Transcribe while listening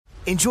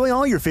Enjoy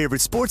all your favorite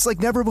sports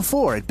like never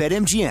before at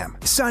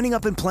BetMGM. Signing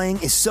up and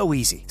playing is so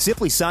easy.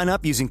 Simply sign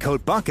up using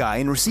code Buckeye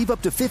and receive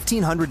up to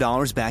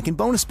 $1,500 back in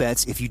bonus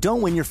bets if you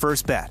don't win your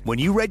first bet. When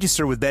you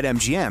register with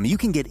BetMGM, you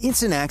can get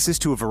instant access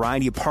to a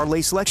variety of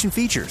parlay selection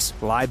features,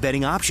 live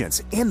betting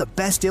options, and the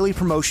best daily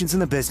promotions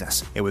in the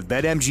business. And with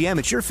BetMGM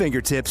at your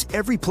fingertips,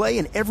 every play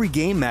and every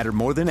game matter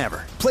more than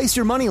ever. Place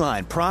your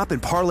moneyline, prop,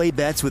 and parlay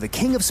bets with the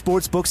king of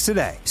sportsbooks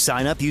today.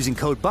 Sign up using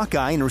code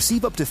Buckeye and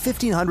receive up to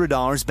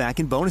 $1,500 back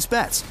in bonus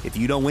bets if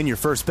you don't win your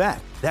first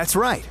bet. That's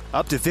right,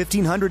 up to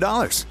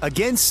 $1,500.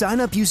 Again, sign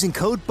up using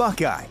code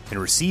Buckeye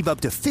and receive up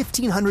to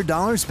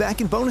 $1,500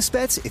 back in bonus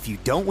bets if you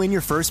don't win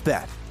your first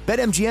bet.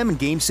 BetMGM and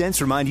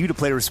GameSense remind you to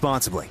play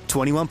responsibly.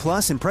 21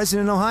 plus and present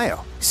in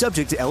Ohio.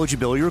 Subject to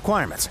eligibility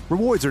requirements.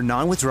 Rewards are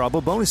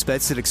non-withdrawable bonus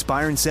bets that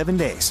expire in 7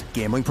 days.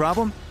 Gambling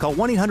problem? Call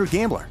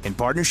 1-800-GAMBLER in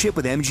partnership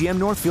with MGM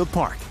Northfield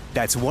Park.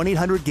 That's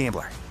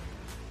 1-800-GAMBLER.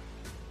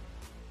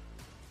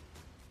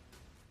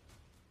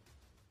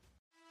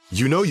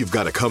 You know you've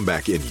got a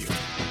comeback in you.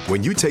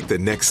 When you take the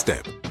next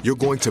step, you're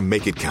going to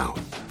make it count.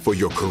 For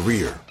your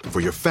career, for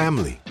your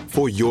family,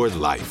 for your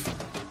life.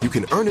 You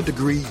can earn a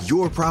degree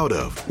you're proud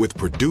of with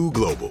Purdue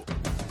Global.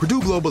 Purdue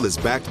Global is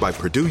backed by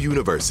Purdue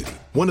University,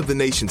 one of the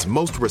nation's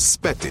most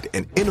respected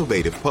and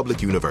innovative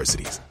public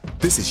universities.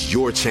 This is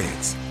your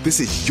chance. This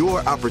is your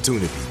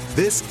opportunity.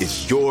 This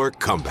is your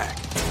comeback.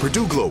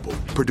 Purdue Global,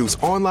 Purdue's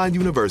online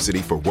university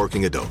for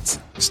working adults.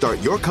 Start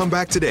your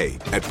comeback today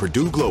at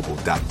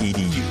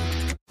purdueglobal.edu.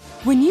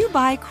 When you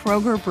buy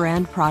Kroger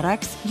brand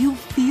products, you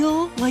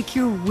feel like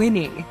you're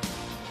winning.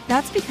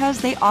 That's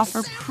because they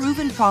offer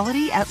proven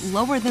quality at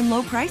lower than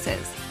low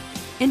prices.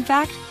 In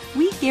fact,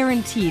 we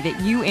guarantee that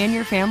you and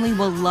your family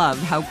will love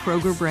how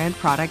Kroger brand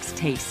products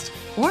taste,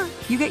 or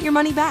you get your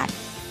money back.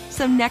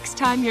 So next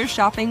time you're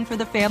shopping for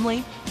the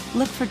family,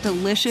 look for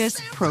delicious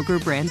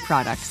Kroger brand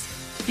products,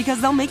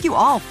 because they'll make you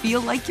all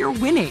feel like you're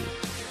winning.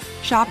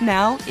 Shop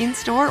now,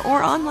 in-store,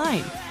 or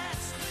online.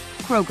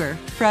 Kroger,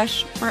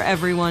 fresh for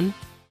everyone.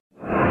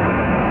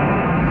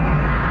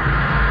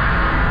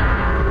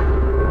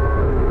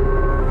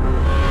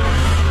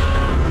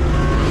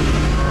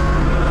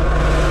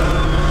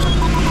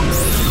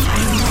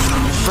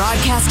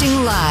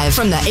 Broadcasting live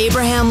from the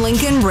Abraham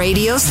Lincoln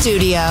Radio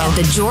Studio at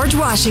the George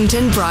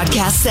Washington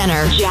Broadcast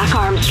Center. Jack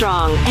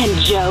Armstrong and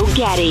Joe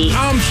Getty.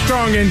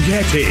 Armstrong and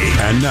Getty.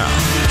 And now,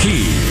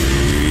 here's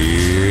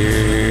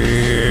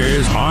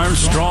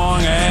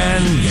Armstrong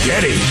and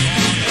Getty.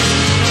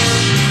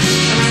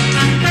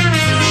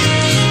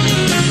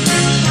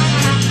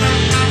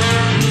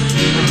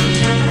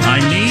 I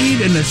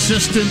need an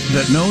assistant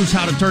that knows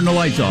how to turn the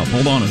lights off.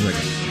 Hold on a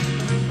second.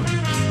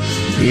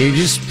 You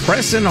just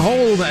press and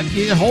hold.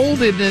 You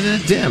hold it and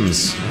it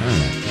dims.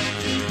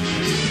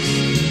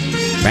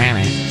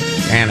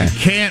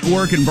 Can't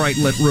work in bright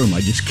lit room.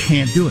 I just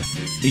can't do it.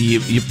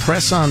 You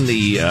press on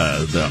the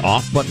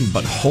off button,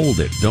 but hold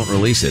it. Don't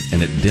release it,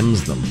 and it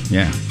dims them.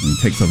 Yeah, and it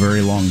takes a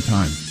very long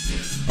time.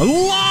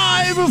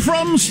 Live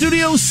from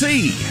Studio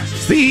C.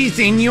 It's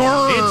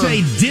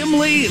a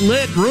dimly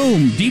lit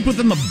room deep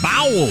within the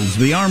bowels of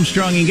the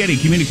Armstrong and Getty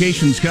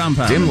Communications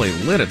compound. Dimly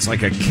lit? It's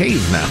like a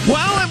cave now.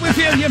 Well, if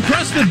you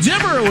press the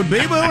dimmer, it would be,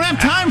 but we don't have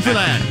time for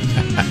that.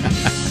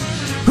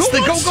 It's the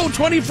go-go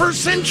 21st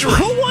century.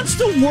 Who wants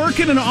to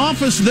work in an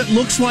office that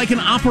looks like an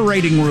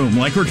operating room,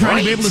 like we're trying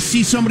to be able to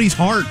see somebody's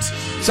heart?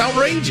 It's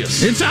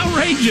outrageous. It's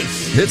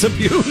outrageous. It's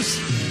abuse.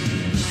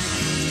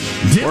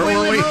 Dimly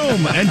lit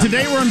room. And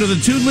today we're under the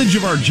tutelage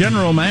of our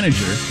general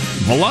manager,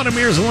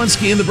 Volodymyr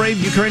Zelensky, and the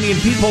brave Ukrainian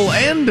people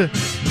and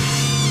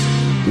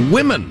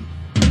women,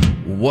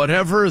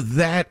 whatever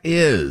that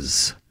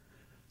is.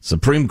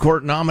 Supreme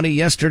Court nominee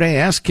yesterday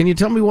asked, "Can you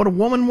tell me what a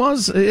woman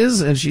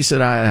is?" And she said,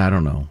 "I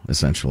don't know."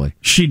 Essentially,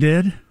 she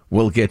did.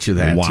 We'll get you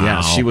that. Wow.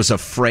 Yeah, she was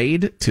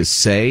afraid to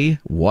say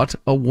what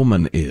a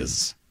woman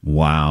is.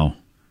 Wow.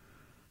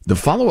 The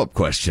follow-up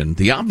question,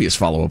 the obvious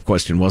follow-up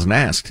question, wasn't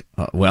asked.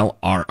 Well,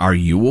 are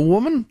you a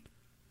woman?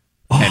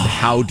 And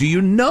how do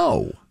you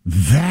know?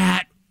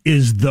 That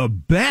is the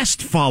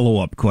best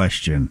follow-up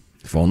question.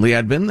 If only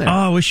I'd been there. Oh,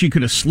 I wish you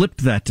could have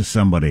slipped that to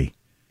somebody.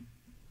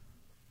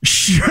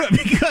 Sure,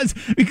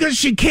 because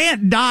she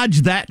can't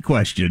dodge that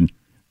question.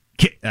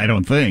 I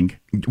don't think.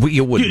 Well,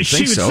 you wouldn't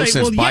think so, say,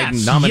 since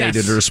Biden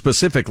nominated her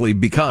specifically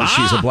because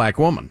she's a black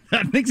woman.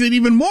 That makes it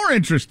even more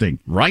interesting.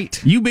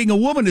 Right. You being a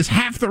woman is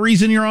half the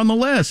reason you're on the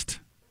list.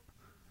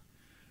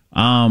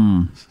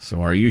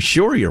 So are you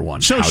sure you're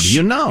one? So how do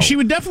you know? She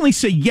would definitely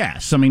say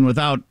yes. I mean,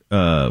 without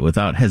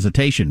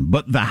hesitation.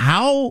 But the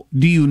how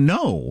do you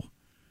know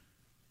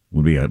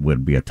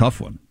would be a tough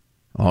one.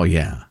 Oh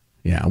yeah.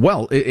 Yeah,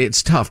 well,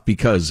 it's tough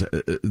because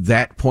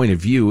that point of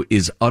view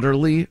is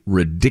utterly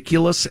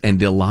ridiculous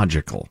and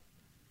illogical.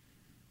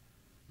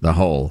 The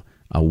whole,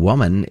 a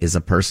woman is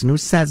a person who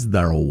says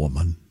they're a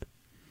woman.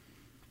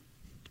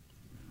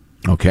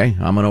 Okay,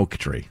 I'm an oak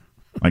tree.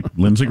 Like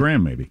Lindsey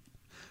Graham, maybe.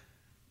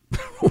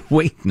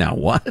 Wait, now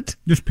what?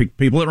 Just pick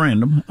people at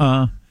random.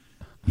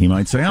 He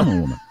might say, I'm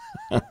a woman.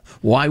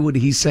 Why would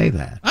he say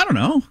that? I don't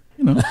know.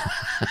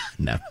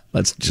 No,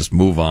 let's just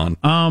move on.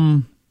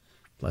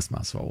 Bless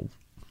my soul.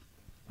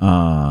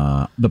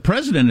 The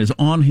president is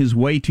on his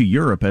way to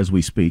Europe as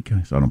we speak.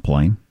 He's on a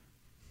plane.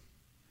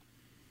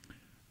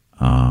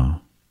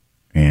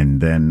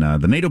 And then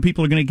the NATO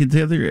people are going to get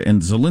together,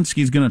 and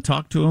Zelensky's going to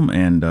talk to him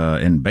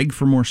and beg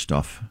for more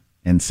stuff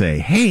and say,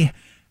 hey,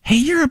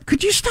 Europe,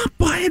 could you stop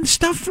buying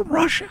stuff from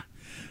Russia?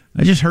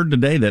 I just heard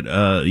today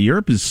that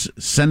Europe is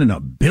sending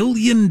 $1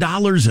 billion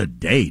a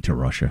day to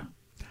Russia.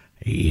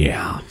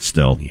 Yeah.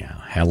 Still.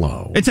 Yeah.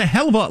 Hello. It's a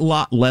hell of a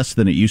lot less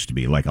than it used to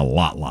be, like a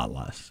lot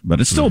less.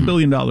 But it's still $1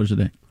 billion a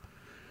day.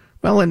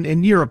 Well,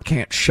 and Europe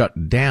can't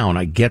shut down.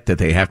 I get that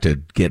they have to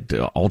get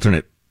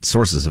alternate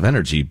sources of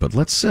energy, but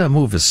let's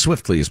move as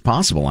swiftly as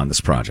possible on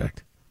this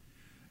project.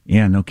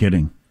 Yeah, no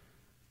kidding.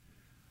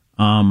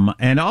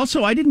 And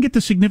also, I didn't get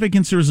the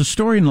significance. There was a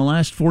story in the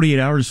last 48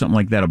 hours, something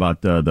like that,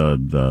 about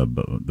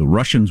the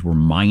Russians were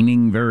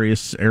mining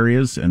various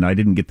areas, and I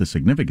didn't get the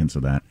significance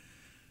of that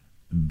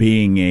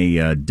being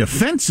a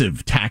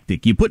defensive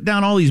tactic. You put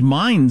down all these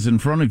mines in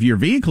front of your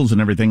vehicles and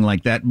everything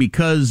like that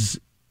because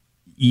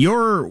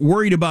you're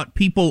worried about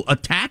people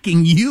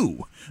attacking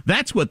you.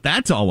 That's what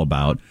that's all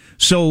about.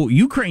 So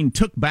Ukraine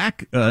took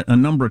back a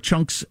number of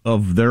chunks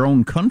of their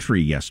own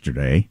country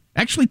yesterday.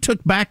 Actually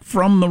took back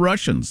from the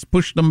Russians,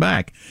 pushed them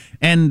back.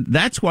 And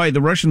that's why the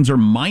Russians are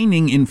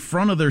mining in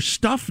front of their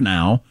stuff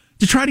now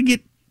to try to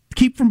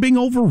keep from being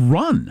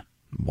overrun.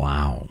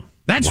 Wow.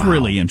 That's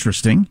really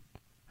interesting.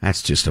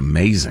 That's just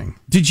amazing.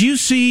 Did you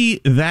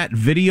see that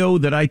video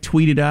that I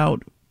tweeted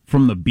out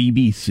from the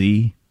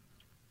BBC?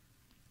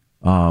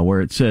 Where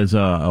it says,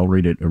 I'll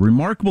read it, a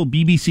remarkable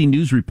BBC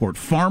News report.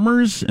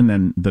 Farmers, and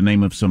then the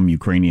name of some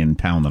Ukrainian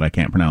town that I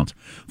can't pronounce.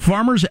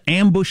 Farmers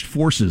ambushed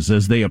forces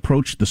as they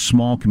approached the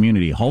small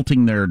community,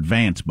 halting their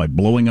advance by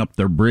blowing up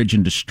their bridge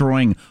and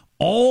destroying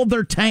all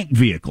their tank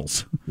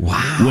vehicles.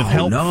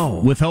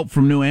 Wow. With help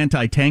from new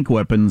anti-tank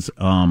weapons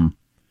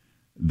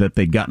that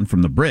they'd gotten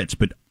from the Brits.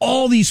 But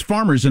all these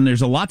farmers, and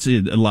there's lots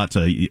of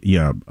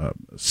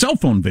cell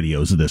phone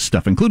videos of this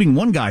stuff, including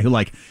one guy who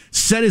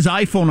set his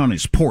iPhone on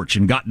his porch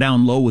and got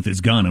down low with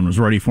his gun and was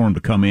ready for him to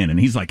come in. And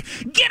he's like,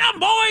 get 'em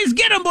boys,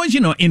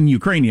 in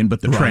Ukrainian,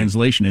 but the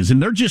translation is,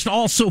 and they're just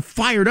all so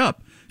fired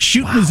up,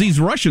 shooting as these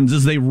Russians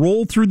as they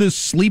roll through this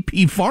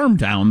sleepy farm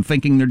town,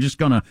 thinking they're just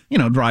going to,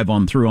 drive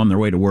on through on their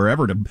way to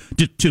wherever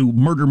to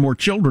murder more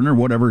children or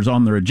whatever's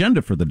on their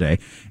agenda for the day.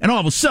 And all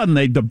of a sudden,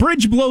 the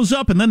bridge blows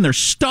up, and then they're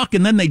stuck,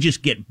 and then they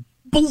just get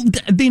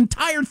the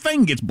entire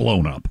thing gets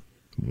blown up.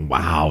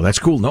 Wow, that's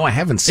cool. No, I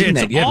haven't seen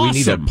that yet. Awesome. We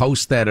need to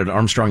post that at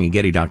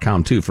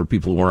ArmstrongandGetty.com, too, for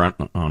people who are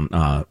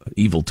on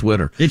evil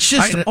Twitter. It's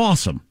just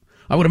awesome.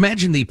 I would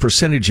imagine the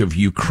percentage of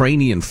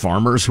Ukrainian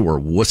farmers who are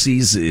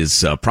wussies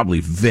is probably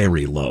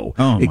very low.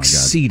 Oh, my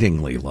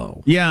exceedingly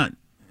low. Yeah.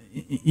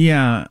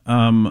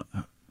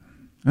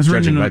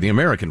 Judging by the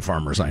American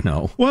farmers I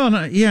know. Well,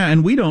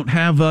 and we don't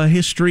have a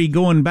history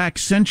going back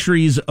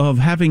centuries of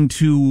having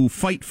to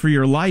fight for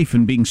your life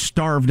and being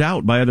starved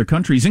out by other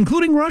countries,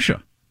 including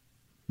Russia.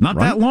 Not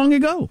that long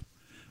ago.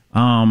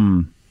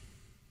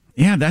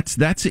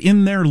 That's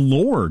in their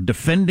lore,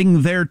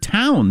 defending their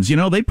towns.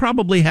 They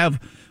probably have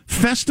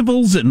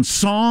festivals and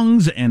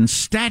songs and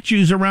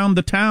statues around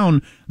the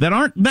town that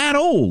aren't that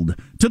old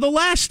to the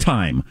last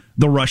time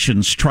the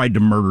Russians tried to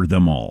murder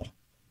them all.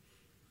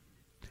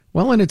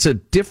 Well, and it's a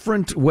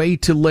different way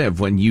to live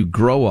when you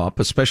grow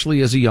up,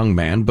 especially as a young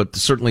man, but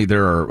certainly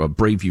there are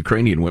brave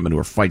Ukrainian women who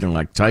are fighting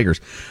like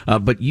tigers.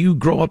 But you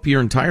grow up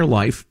your entire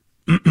life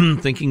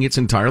thinking it's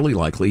entirely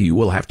likely you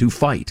will have to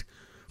fight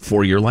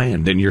for your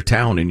land and your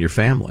town and your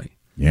family.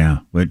 Yeah,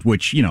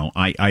 which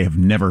I have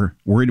never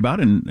worried about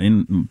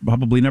and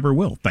probably never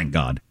will, thank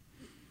God.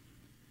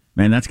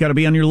 Man, that's got to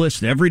be on your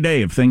list every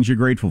day of things you're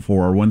grateful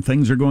for, or when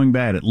things are going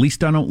bad. At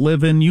least I don't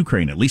live in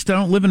Ukraine. At least I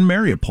don't live in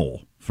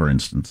Mariupol, for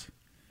instance.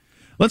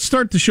 Let's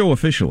start the show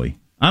officially.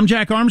 I'm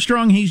Jack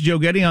Armstrong. He's Joe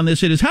Getty on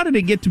this. It is How Did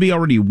It Get to Be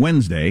Already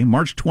Wednesday,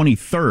 March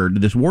 23rd.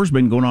 This war's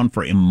been going on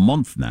for a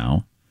month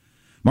now.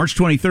 March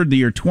 23rd, the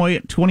year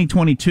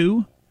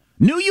 2022.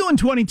 New you in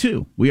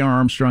 22. We are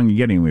Armstrong and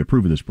Getty, and we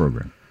approve of this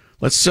program.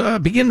 Let's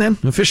begin then.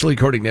 Officially,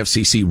 according to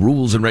FCC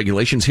rules and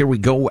regulations, here we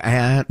go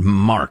at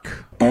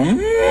Mark.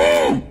 Thank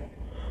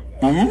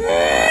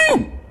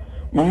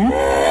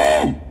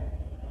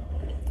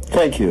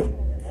you.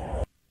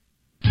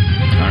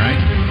 All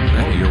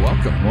right. You're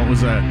welcome. What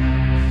was that?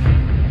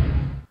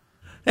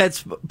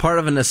 That's part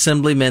of an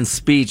assemblyman's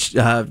speech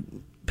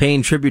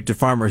paying tribute to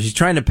farmers. He's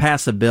trying to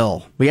pass a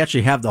bill. We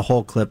actually have the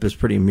whole clip. It's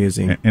pretty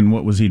amusing. And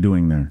what was he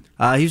doing there?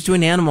 He was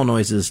doing animal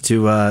noises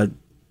to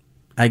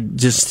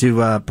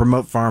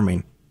promote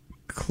farming.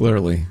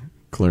 Clearly.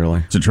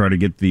 To try to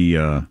get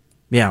the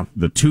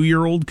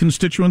 2-year-old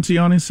constituency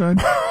on his side?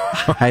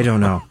 I don't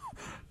know.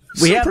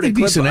 We have pretty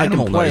decent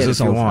animal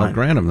noises. I'll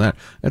grant him that.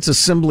 That's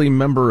Assembly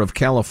Member of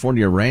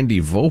California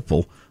Randy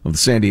Vopel of the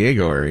San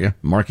Diego area,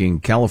 marking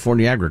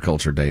California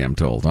Agriculture Day, I'm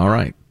told. All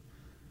right.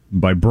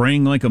 By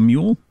braying like a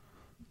mule?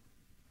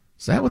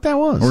 Is that what that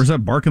was? Or is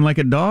that barking like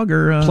a dog?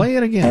 Or play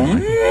it again.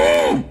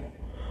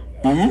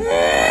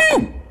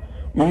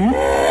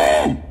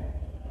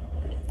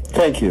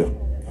 Thank you.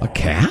 A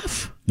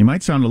calf? You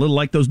might sound a little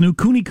like those new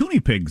Cooney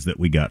pigs that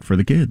we got for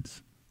the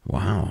kids.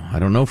 Wow, I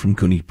don't know from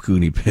Cooney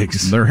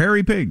pigs. They're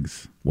hairy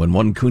pigs. When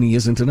one Cooney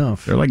isn't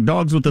enough. They're like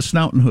dogs with the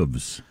snout and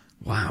hooves.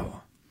 Wow.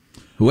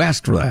 Who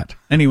asked for that?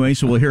 Anyway,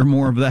 so we'll hear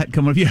more of that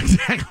coming up. Yeah,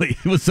 exactly.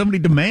 Was somebody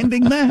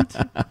demanding that?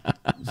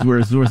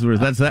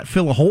 Does that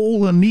fill a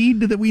hole, a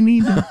need that we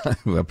need?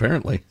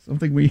 Apparently.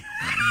 Something we're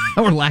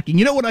lacking.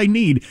 You know what I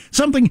need?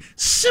 Something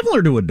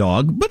similar to a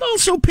dog, but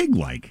also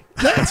pig-like.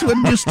 That's what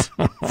just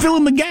fill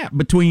in the gap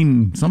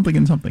between something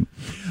and something.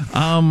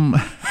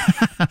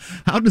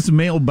 How does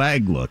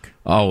mailbag look?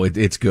 Oh,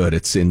 it's good.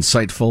 It's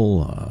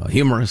insightful,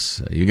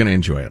 humorous. You're going to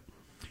enjoy it.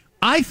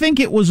 I think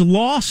it was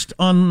lost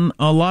on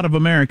a lot of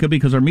America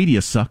because our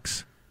media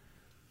sucks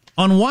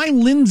on why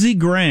Lindsey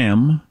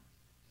Graham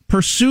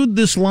pursued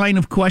this line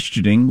of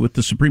questioning with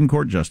the Supreme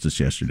Court justice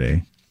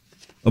yesterday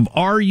of,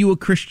 are you a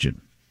Christian?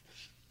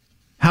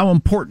 How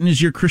important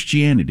is your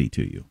Christianity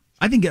to you?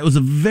 I think that was a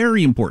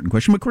very important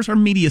question. But of course, our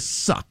media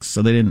sucks,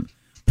 so they didn't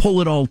pull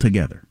it all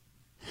together.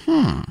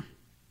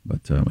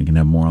 But we can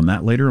have more on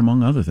that later,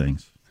 among other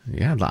things.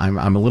 Yeah,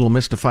 I'm a little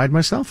mystified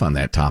myself on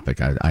that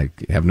topic. I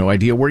have no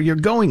idea where you're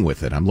going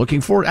with it. I'm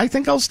looking forward. I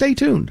think I'll stay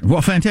tuned.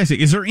 Well, fantastic.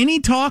 Is there any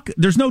talk?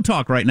 There's no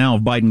talk right now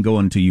of Biden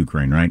going to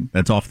Ukraine, right?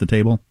 That's off the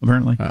table,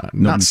 apparently?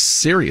 Not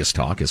serious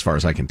talk, as far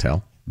as I can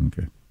tell.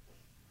 Okay.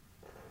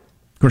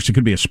 Of course, it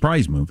could be a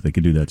surprise move. They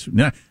could do that.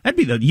 Now,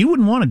 you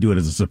wouldn't want to do it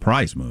as a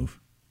surprise move.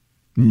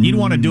 You'd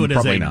want to do it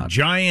as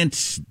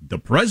giant, the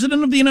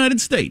President of the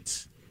United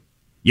States.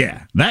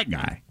 Yeah, that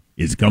guy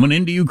is coming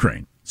into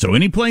Ukraine. So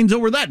any planes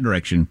over that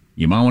direction,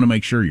 you might want to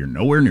make sure you're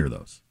nowhere near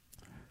those.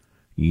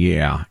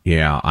 Yeah.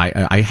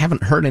 I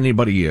haven't heard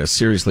anybody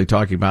seriously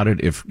talking about it.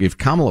 If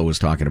Kamala was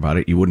talking about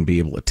it, you wouldn't be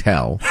able to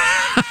tell.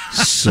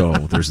 So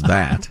there's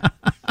that.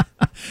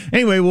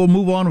 Anyway, we'll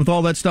move on with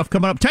all that stuff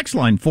coming up. Text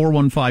line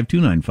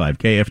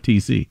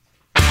 415-295-KFTC.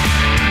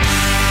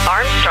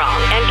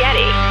 Armstrong and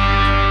Getty.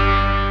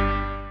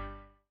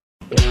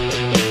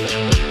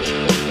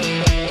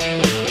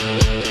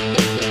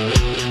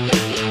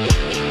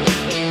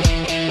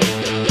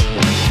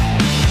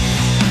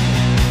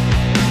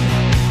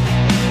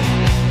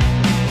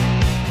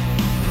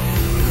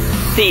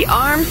 The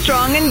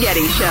Armstrong and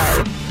Getty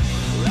Show.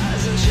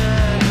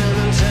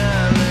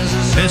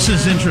 This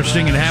is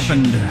interesting. It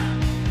happened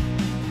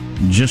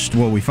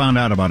we found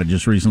out about it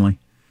just recently.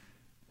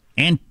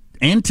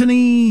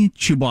 Anthony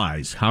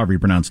Chubais, however you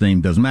pronounce the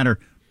name, doesn't matter.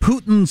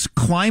 Putin's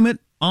climate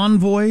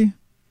envoy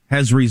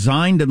has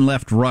resigned and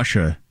left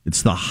Russia.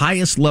 It's the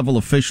highest level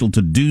official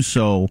to do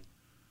so,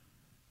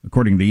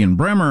 according to Ian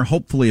Bremmer,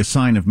 hopefully a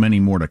sign of many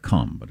more to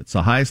come. But it's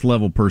the highest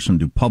level person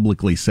to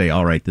publicly say,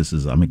 all right,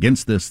 I'm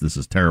against this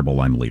is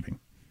terrible, I'm leaving.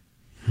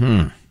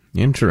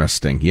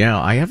 Interesting. Yeah,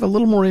 I have a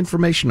little more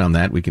information on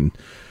that we can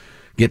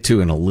get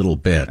to in a little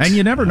bit. And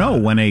you never know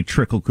when a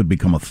trickle could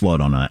become a flood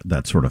on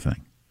that sort of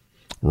thing.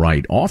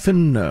 Right.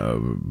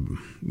 Often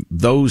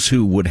those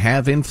who would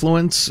have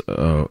influence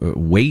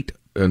wait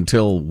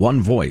until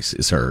one voice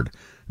is heard.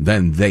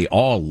 Then they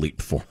all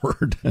leap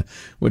forward,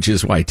 which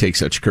is why it takes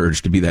such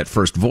courage to be that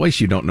first voice.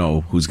 You don't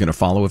know who's going to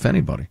follow, if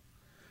anybody.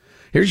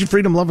 Here's your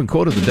freedom-loving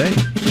quote of the day.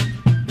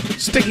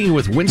 Sticking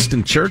with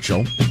Winston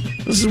Churchill,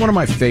 this is one of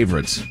my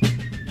favorites,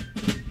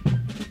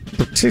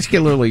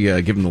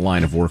 particularly given the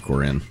line of work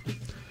we're in.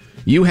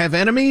 You have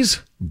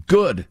enemies?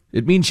 Good.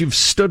 It means you've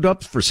stood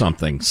up for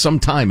something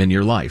sometime in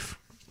your life.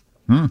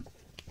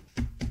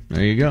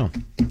 There you go.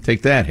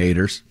 Take that,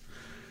 haters.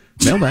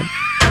 Mail that.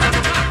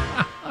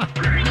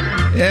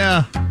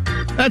 Yeah,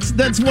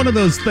 that's one of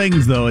those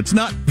things, though. It's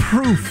not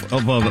proof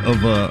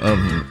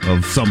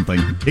of something.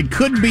 It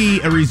could be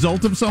a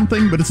result of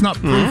something, but it's not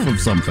proof of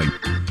something.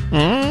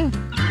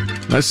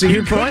 I see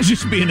your point. It could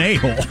just be an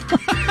a-hole.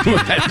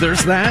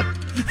 There's that.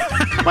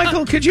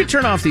 Michael, could you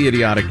turn off the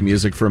idiotic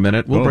music for a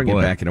minute? We'll bring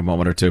it back in a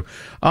moment or two.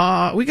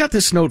 We got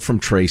this note from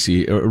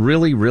Tracy, a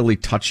really, really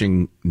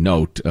touching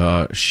note.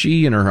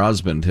 She and her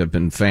husband have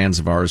been fans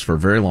of ours for a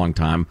very long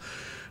time.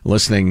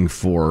 Listening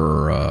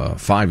for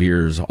 5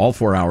 years, all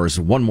 4 hours.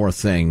 One more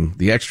thing,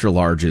 the extra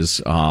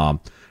larges.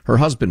 Her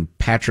husband,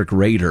 Patrick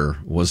Rader,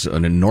 was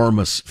an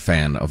enormous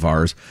fan of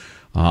ours.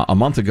 A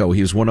month ago,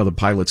 he was one of the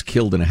pilots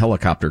killed in a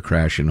helicopter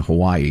crash in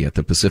Hawaii at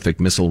the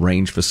Pacific Missile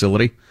Range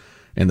facility,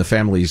 and the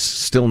family's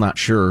still not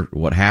sure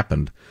what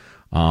happened.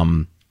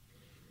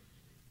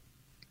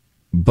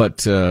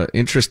 But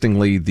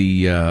interestingly,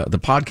 the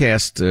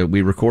podcast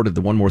we recorded,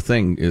 the One More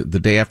Thing,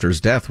 the day after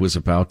his death, was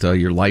about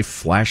your life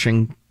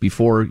flashing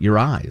before your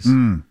eyes.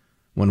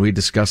 When we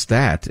discussed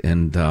that,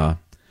 and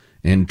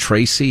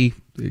Tracy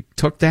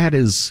took that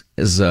as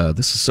this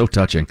is so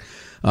touching,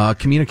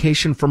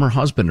 communication from her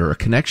husband, or a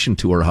connection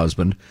to her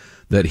husband,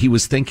 that he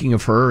was thinking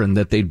of her and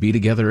that they'd be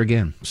together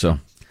again. So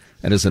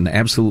that is an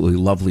absolutely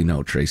lovely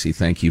note, Tracy.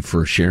 Thank you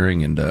for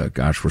sharing, and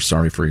gosh, we're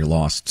sorry for your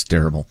loss. It's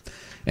terrible.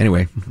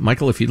 Anyway,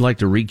 Michael, if you'd like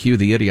to re-cue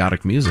the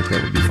idiotic music,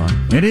 that would be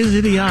fun. It is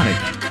idiotic.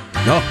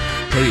 No,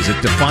 please, it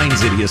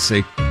defines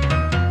idiocy.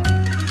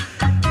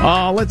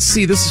 Let's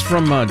see, this is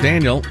from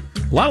Daniel.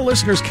 A lot of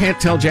listeners can't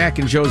tell Jack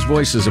and Joe's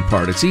voices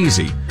apart. It's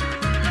easy.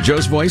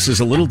 Joe's voice is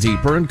a little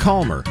deeper and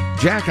calmer.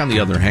 Jack, on the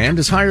other hand,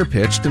 is higher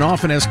pitched and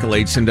often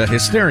escalates into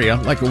hysteria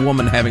like a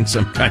woman having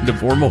some kind of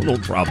hormonal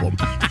problem.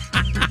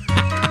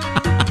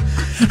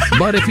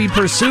 But if he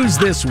pursues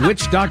this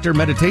witch doctor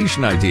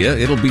meditation idea,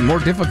 it'll be more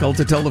difficult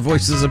to tell the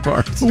voices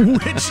apart.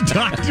 Witch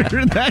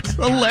doctor? That's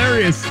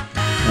hilarious.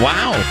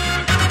 Wow.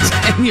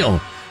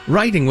 Daniel,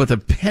 writing with a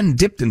pen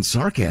dipped in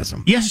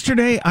sarcasm.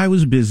 Yesterday, I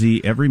was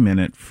busy every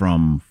minute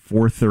from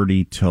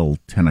 4:30 till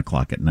 10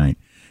 o'clock at night.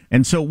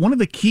 And so one of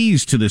the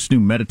keys to this new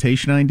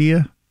meditation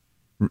idea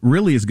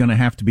really is going to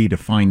have to be to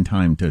find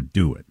time to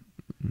do it.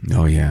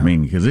 Oh, yeah. I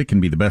mean, because it can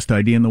be the best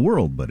idea in the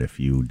world, but if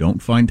you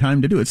don't find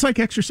time to do it, it's like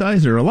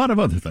exercise or a lot of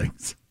other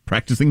things.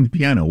 Practicing the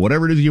piano,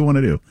 whatever it is you want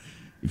to do.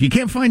 If you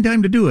can't find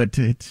time to do it,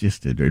 it's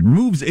just, it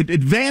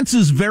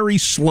advances very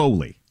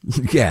slowly.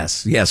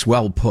 Yes,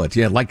 well put.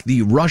 Yeah, like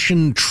the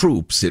Russian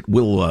troops, it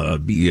will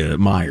be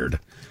mired.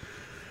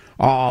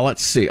 Oh,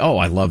 let's see. Oh,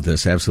 I love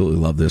this. Absolutely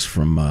love this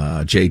from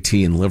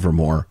JT in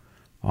Livermore.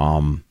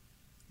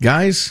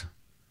 Guys,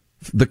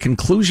 the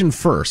conclusion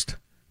first.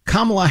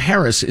 Kamala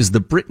Harris is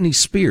the Britney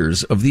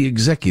Spears of the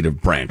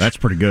executive branch. That's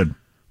pretty good.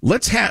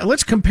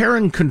 Let's compare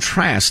and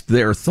contrast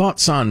their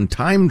thoughts on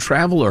time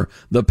travel or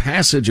the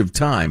passage of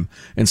time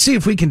and see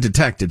if we can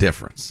detect a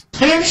difference.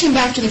 Have you ever seen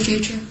Back to the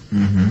Future?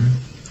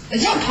 Mm-hmm.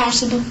 Is that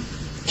possible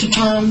to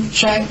time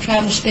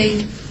travel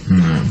speed?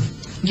 No.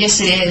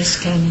 Yes, it is,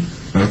 Kenny.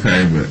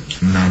 Okay,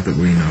 but not that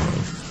we know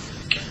of.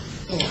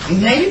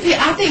 Maybe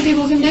I think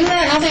people can do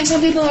that. I think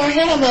some people are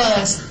ahead of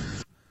us.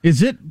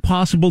 Is it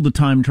possible to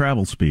time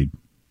travel speed?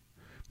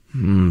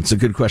 It's a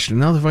good question.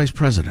 Now the vice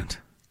president.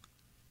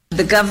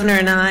 The governor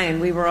and I, and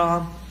we were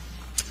all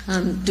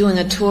doing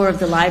a tour of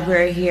the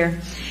library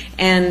here,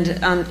 and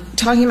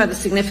talking about the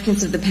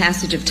significance of the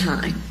passage of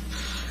time,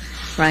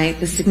 right?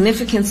 The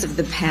significance of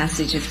the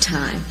passage of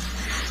time.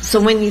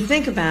 So when you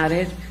think about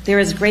it, there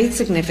is great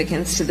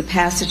significance to the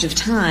passage of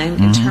time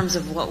in terms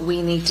of what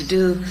we need to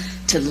do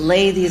to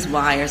lay these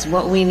wires,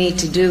 what we need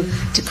to do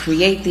to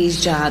create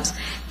these jobs.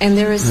 And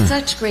there is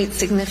such great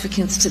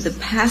significance to the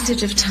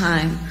passage of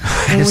time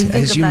when we think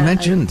as you about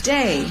mentioned. a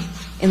day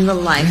in the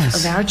life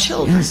of our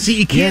children. Yes. See,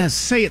 you can't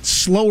say it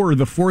slower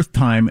the fourth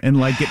time and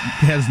like it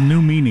has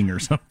new meaning or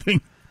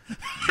something.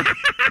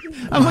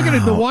 I'm looking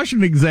at the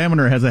Washington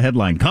Examiner has a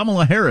headline: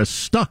 Kamala Harris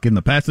stuck in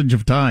the passage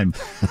of time.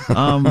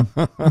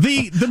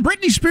 The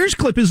Britney Spears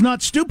clip is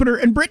not stupider,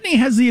 and Britney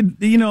has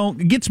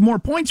gets more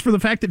points for the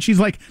fact that she's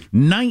like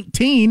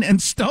 19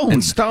 and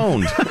stoned.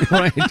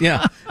 Right?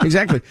 Yeah,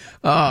 exactly.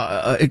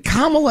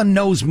 Kamala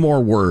knows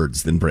more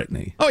words than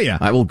Britney. Oh yeah,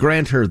 I will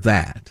grant her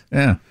that.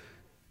 Yeah.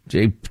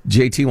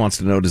 JT wants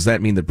to know, does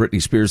that mean that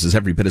Britney Spears is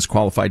every bit as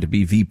qualified to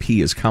be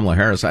VP as Kamala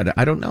Harris? I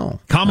don't know.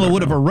 Kamala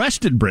would have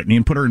arrested Britney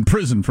and put her in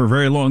prison for a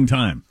very long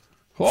time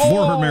for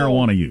her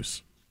marijuana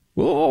use.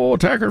 Oh,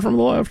 attack her from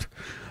the left.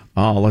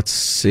 Let's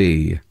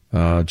see.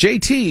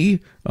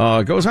 JT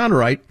goes on to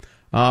write,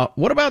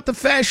 what about the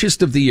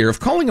fascist of the year?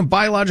 If calling a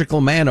biological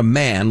man a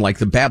man, like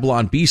the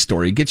Babylon Bee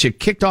story, gets you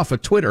kicked off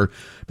of Twitter,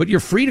 but you're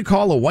free to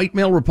call a white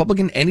male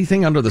Republican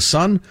anything under the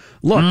sun?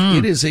 Look,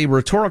 it is a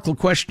rhetorical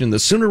question. The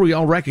sooner we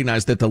all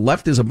recognize that the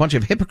left is a bunch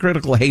of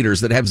hypocritical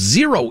haters that have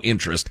zero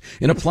interest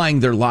in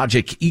applying their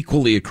logic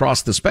equally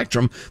across the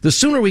spectrum, the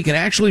sooner we can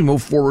actually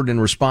move forward in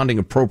responding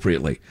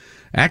appropriately.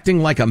 Acting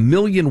like a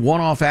million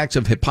one-off acts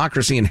of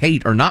hypocrisy and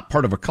hate are not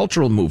part of a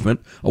cultural movement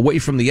away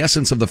from the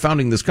essence of the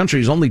founding of this country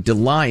is only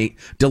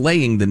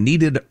delaying the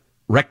needed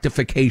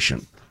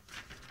rectification.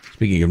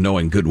 Speaking of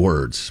knowing good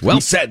words.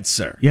 Well said,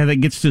 sir. Yeah, that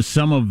gets to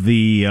some of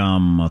the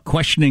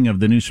questioning of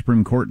the new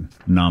Supreme Court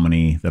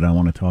nominee that I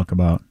want to talk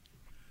about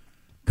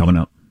coming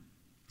up.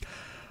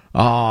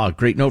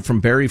 Great note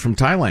from Barry from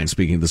Thailand,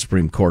 speaking of the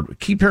Supreme Court.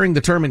 Keep hearing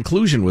the term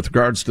inclusion with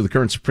regards to the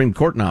current Supreme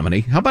Court nominee.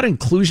 How about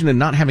inclusion in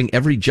not having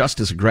every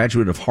justice a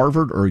graduate of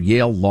Harvard or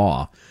Yale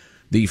Law?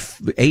 The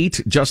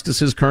 8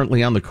 justices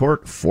currently on the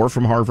court, 4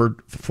 from Harvard,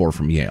 4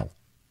 from Yale.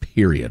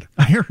 Period.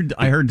 I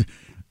heard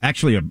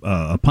actually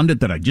a pundit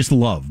that I just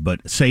love,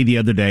 but say the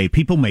other day,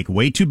 people make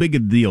way too big a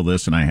deal of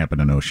this, and I happen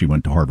to know she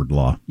went to Harvard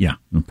Law. Yeah,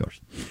 of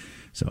course.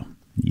 So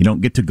you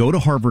don't get to go to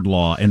Harvard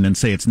Law and then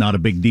say it's not a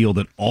big deal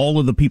that all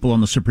of the people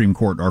on the Supreme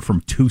Court are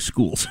from 2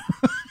 schools.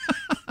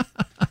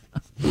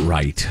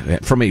 Right.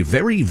 From a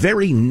very,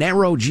 very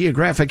narrow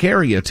geographic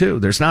area, too.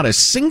 There's not a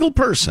single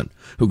person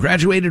who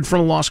graduated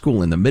from a law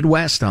school in the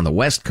Midwest, on the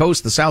West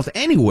Coast, the South,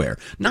 anywhere.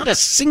 Not a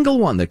single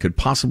one that could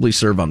possibly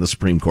serve on the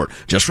Supreme Court.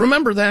 Just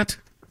remember that.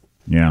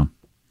 Yeah.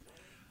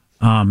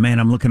 Man,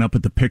 I'm looking up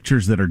at the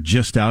pictures that are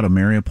just out of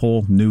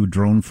Mariupol, new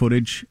drone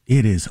footage.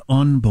 It is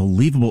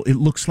unbelievable. It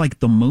looks like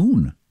the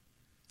moon.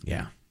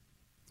 Yeah.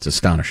 It's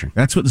astonishing.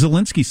 That's what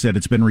Zelensky said.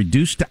 It's been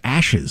reduced to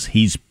ashes.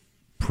 He's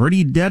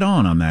pretty dead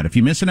on that. If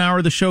you miss an hour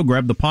of the show,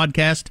 grab the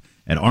podcast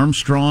at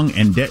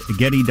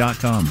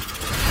ArmstrongandGetty.com.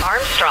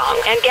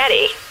 Armstrong and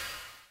Getty.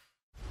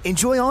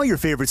 Enjoy all your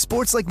favorite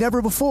sports like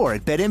never before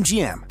at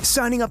BetMGM.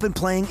 Signing up and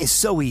playing is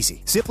so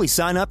easy. Simply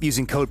sign up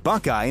using code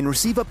Buckeye and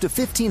receive up to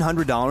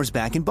 $1,500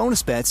 back in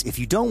bonus bets if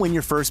you don't win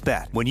your first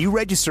bet. When you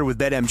register with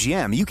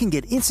BetMGM, you can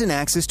get instant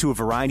access to a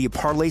variety of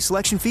parlay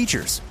selection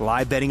features,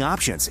 live betting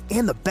options,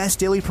 and the best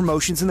daily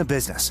promotions in the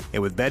business.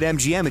 And with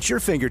BetMGM at your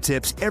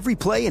fingertips, every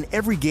play and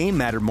every game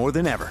matter more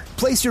than ever.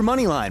 Place your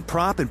moneyline,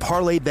 prop, and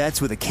parlay bets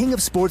with the king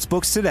of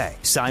sportsbooks today.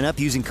 Sign up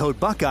using code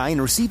Buckeye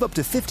and receive up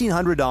to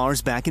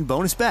 $1,500 back in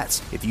bonus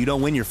bets if you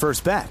don't win your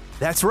first bet.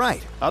 That's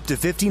right, up to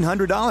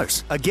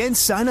 $1,500. Again,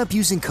 sign up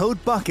using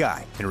code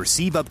Buckeye and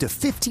receive up to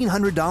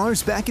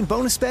 $1,500 back in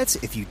bonus bets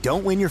if you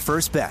don't win your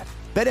first bet.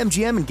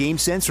 BetMGM and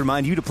GameSense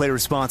remind you to play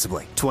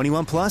responsibly.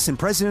 21 plus and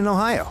present in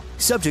Ohio.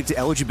 Subject to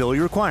eligibility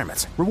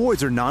requirements.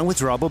 Rewards are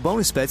non-withdrawable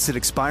bonus bets that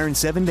expire in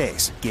 7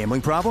 days.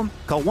 Gambling problem?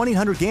 Call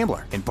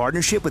 1-800-GAMBLER in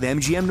partnership with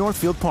MGM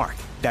Northfield Park.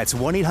 That's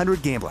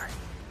 1-800-GAMBLER.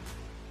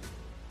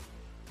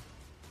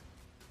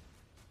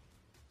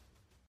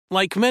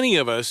 Like many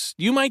of us,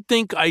 you might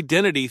think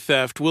identity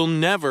theft will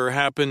never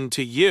happen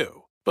to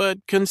you.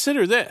 But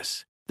consider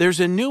this. There's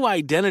a new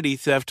identity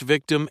theft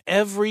victim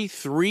every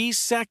 3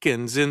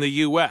 seconds in the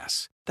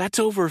U.S. That's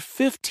over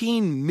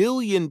 15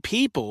 million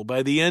people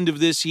by the end of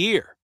this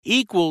year,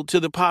 equal to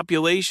the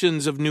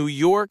populations of New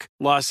York,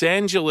 Los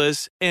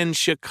Angeles, and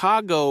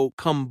Chicago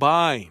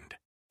combined.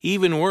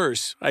 Even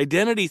worse,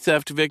 identity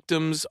theft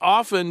victims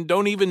often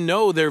don't even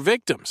know they're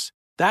victims.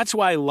 That's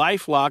why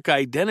LifeLock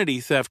Identity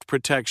Theft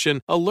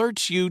Protection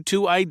alerts you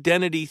to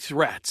identity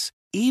threats,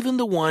 even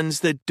the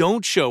ones that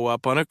don't show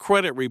up on a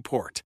credit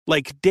report,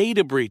 like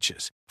data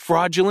breaches,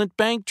 fraudulent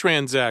bank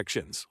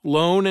transactions,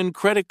 loan and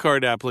credit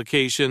card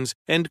applications,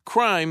 and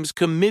crimes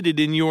committed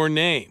in your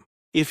name.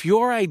 If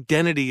your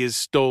identity is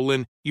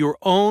stolen, your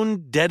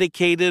own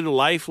dedicated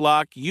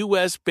LifeLock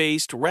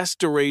U.S.-based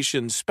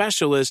restoration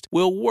specialist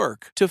will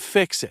work to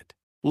fix it.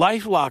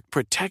 LifeLock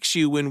protects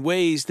you in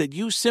ways that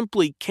you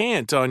simply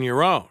can't on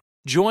your own.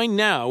 Join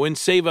now and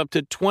save up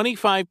to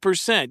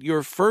 25%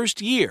 your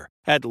first year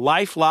at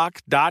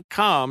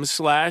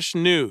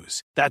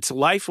LifeLock.com/news. That's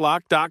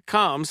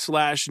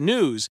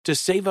LifeLock.com/news to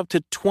save up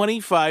to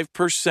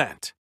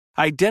 25%.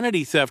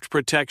 Identity theft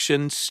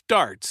protection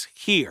starts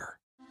here.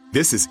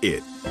 This is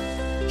it.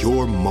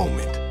 Your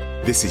moment.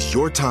 This is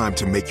your time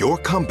to make your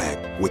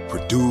comeback with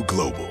Purdue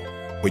Global.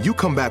 When you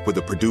come back with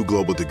a Purdue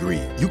Global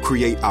degree, you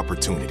create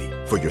opportunity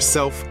for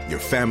yourself, your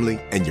family,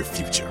 and your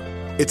future.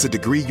 It's a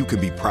degree you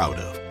can be proud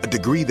of, a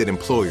degree that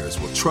employers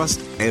will trust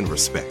and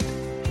respect.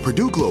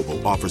 Purdue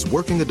Global offers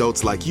working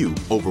adults like you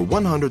over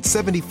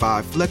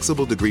 175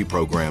 flexible degree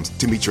programs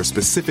to meet your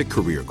specific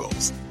career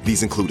goals.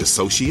 These include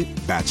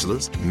associate,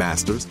 bachelor's,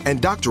 master's,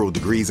 and doctoral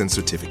degrees and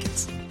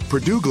certificates.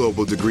 Purdue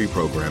Global degree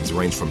programs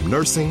range from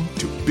nursing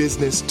to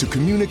business to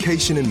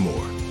communication and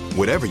more.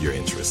 Whatever your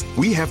interest,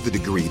 we have the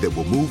degree that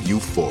will move you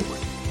forward.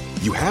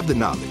 You have the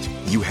knowledge,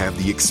 you have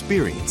the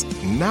experience.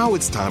 Now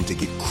it's time to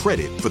get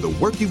credit for the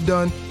work you've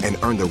done and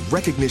earn the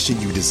recognition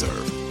you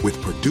deserve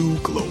with Purdue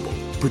Global,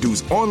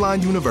 Purdue's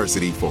online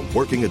university for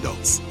working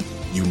adults.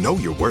 You know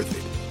you're worth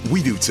it.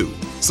 We do too.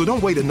 So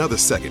don't wait another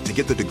second to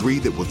get the degree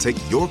that will take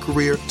your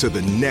career to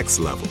the next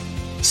level.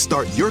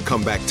 Start your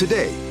comeback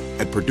today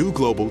at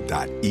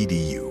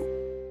purdueglobal.edu.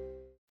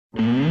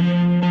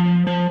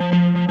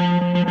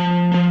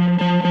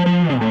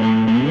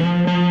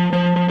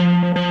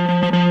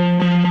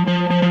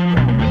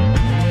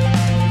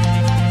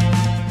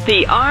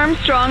 The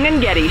Armstrong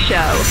and Getty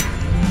Show.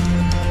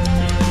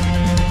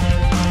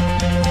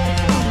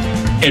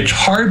 It's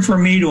hard for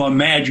me to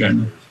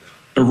imagine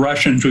the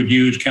Russians would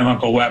use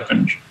chemical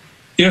weapons.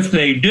 If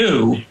they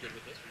do,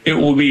 it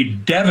will be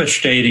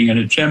devastating in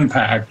its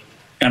impact,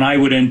 and I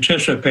would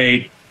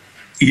anticipate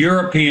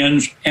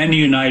Europeans and the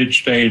United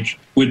States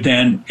would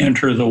then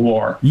enter the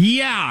war.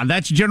 Yeah,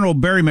 that's General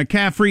Barry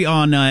McCaffrey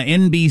on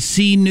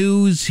NBC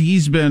News.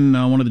 He's been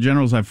one of the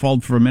generals I've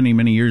followed for many,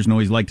 many years and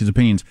always liked his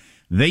opinions.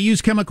 They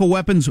use chemical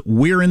weapons,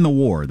 we're in the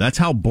war. That's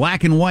how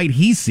black and white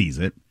he sees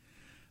it.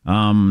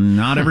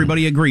 Not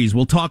everybody agrees.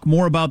 We'll talk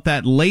more about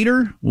that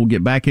later. We'll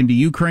get back into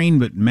Ukraine,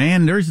 but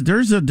man,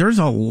 there's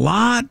a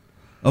lot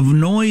of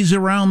noise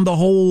around the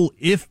whole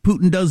if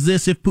Putin does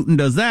this, if Putin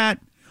does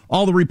that.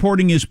 All the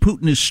reporting is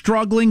Putin is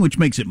struggling, which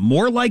makes it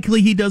more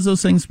likely he does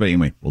those things. But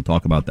anyway, we'll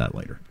talk about that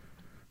later.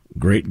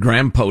 Great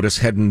Graham POTUS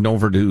heading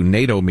over to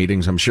NATO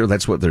meetings. I'm sure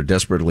that's what they're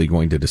desperately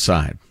going to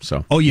decide.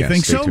 So, you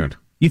think so? Tuned.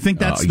 You think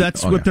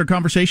that's what their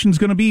conversation is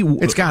going to be?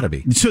 It's got to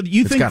be. So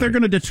you think they're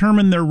going to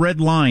determine their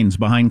red lines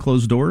behind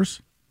closed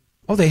doors?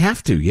 Oh, they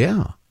have to.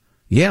 Yeah.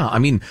 I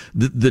mean,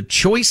 the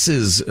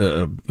choices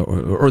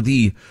or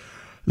the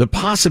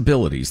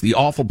possibilities, the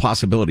awful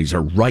possibilities,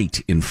 are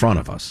right in front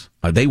of us.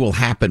 They will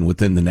happen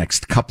within the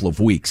next couple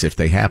of weeks if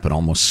they happen,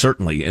 almost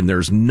certainly. And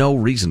there's no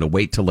reason to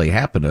wait till they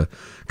happen to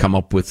come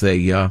up with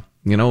a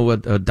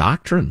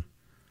doctrine,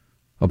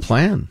 a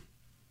plan.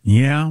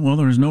 Yeah. Well,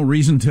 there's no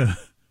reason to.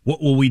 What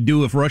will we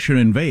do if Russia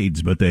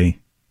invades? But they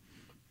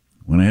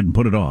went ahead and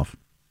put it off.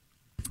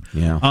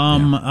 Yeah.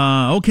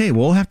 Okay,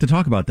 we'll have to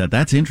talk about that.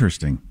 That's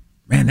interesting.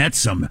 Man, that's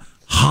some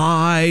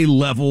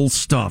high-level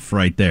stuff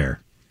right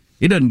there.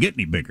 It doesn't get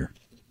any bigger.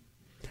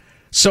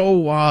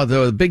 So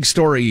the big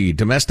story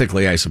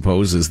domestically, I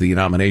suppose, is the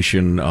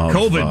nomination of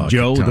COVID,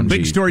 Joe. Ketanji. The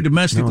big story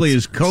domestically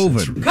is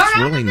COVID. It's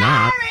really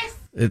not.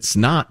 It's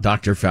not,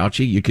 Dr.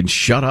 Fauci. You can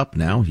shut up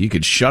now. You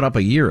could shut up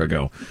a year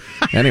ago.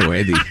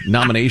 Anyway, the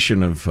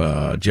nomination of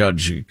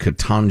Judge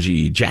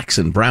Ketanji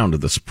Jackson Brown to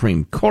the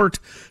Supreme Court,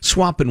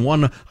 swapping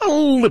one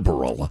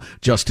liberal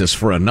justice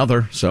for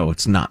another. So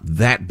it's not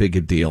that big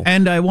a deal.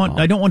 And I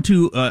don't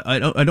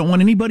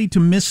want anybody to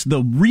miss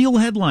the real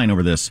headline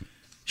over this.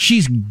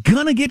 She's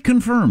gonna get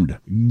confirmed,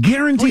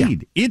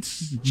 guaranteed. Oh, yeah.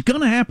 It's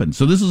gonna happen.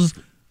 So this is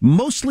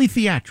mostly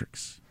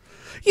theatrics.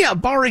 Yeah,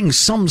 barring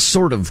some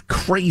sort of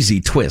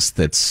crazy twist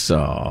that's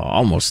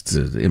almost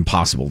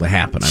impossible to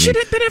happen.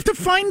 They'd have to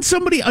find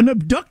somebody, an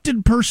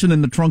abducted person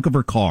in the trunk of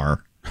her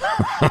car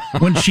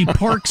when she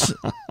parks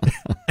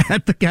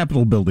at the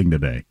Capitol building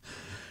today.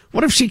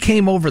 What if she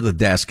came over the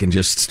desk and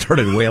just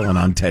started wailing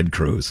on Ted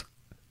Cruz?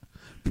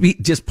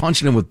 Just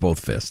punching him with both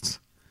fists.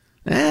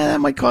 That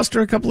might cost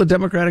her a couple of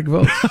Democratic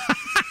votes.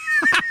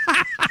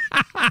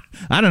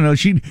 I don't know.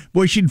 She'd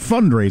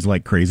fundraise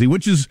like crazy,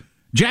 which is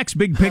Jack's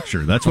big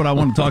picture. That's what I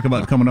want to talk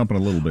about coming up in a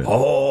little bit.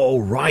 Oh,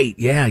 right.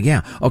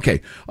 Yeah.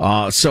 Okay.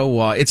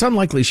 So it's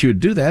unlikely she would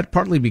do that,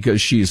 partly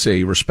because she's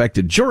a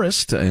respected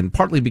jurist and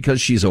partly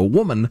because she's a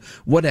woman,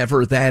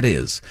 whatever that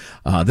is.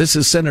 This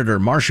is Senator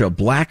Marsha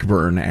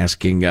Blackburn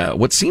asking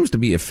what seems to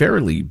be a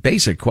fairly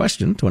basic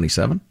question,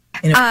 27.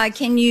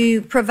 Can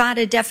you provide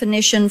a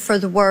definition for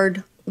the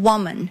word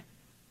woman?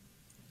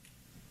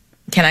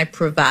 Can I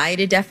provide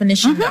a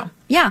definition? Mm-hmm. No.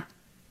 Yeah.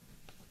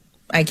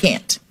 I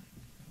can't.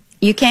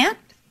 You can't?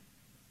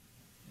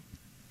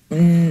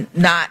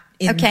 Not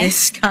in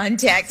this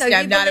context. So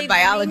I'm not a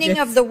biologist. The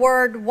meaning of the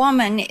word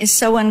woman is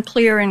so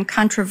unclear and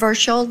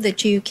controversial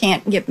that you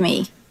can't give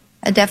me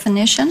a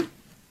definition?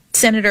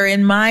 Senator,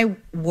 in my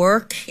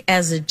work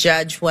as a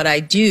judge, what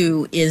I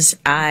do is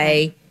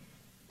I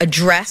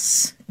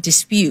address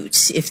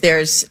disputes. If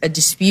there's a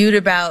dispute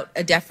about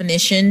a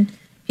definition,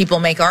 people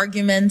make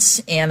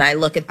arguments, and I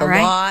look at the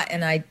law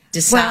and I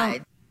decide.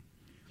 Well,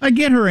 I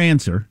get her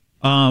answer.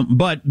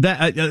 But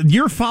that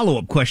your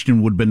follow-up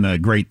question would have been a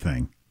great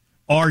thing.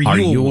 Are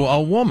you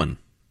a woman?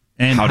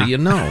 And how do you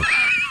know?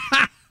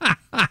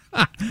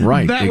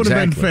 Right, that would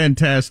have been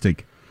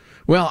fantastic.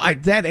 Well,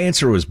 that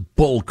answer was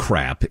bull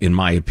crap, in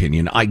my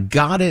opinion. I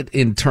got it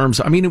in terms,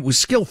 it was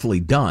skillfully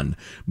done,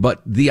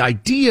 but the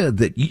idea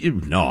that,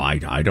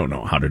 I don't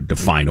know how to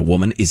define a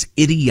woman is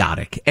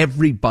idiotic.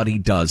 Everybody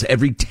does.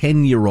 Every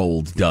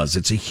 10-year-old does.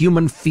 It's a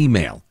human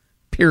female,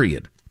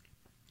 period.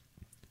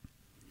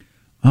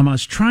 I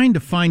was trying to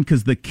find,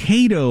 because the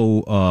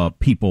Cato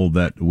people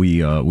that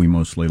we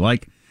mostly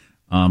like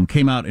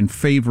came out in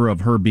favor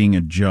of her being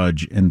a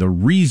judge, and the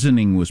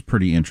reasoning was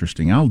pretty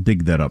interesting. I'll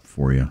dig that up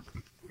for you.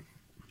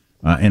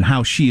 And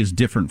how she is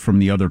different from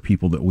the other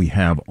people that we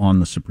have on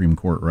the Supreme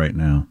Court right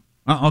now.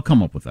 I'll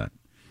come up with that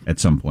at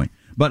some point.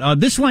 But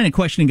this line of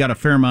questioning got a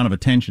fair amount of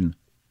attention,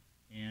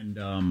 and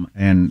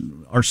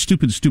our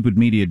stupid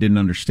media didn't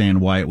understand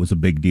why it was a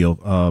big deal.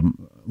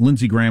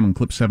 Lindsey Graham in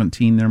clip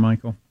 17 there,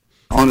 Michael.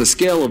 On a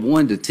scale of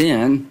 1 to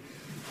 10,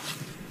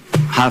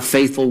 how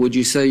faithful would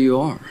you say you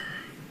are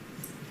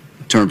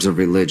in terms of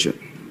religion?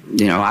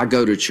 I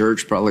go to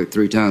church probably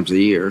 3 times a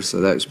year,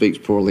 so that speaks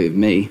poorly of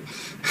me.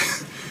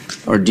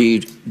 Or do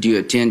you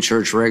attend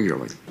church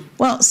regularly?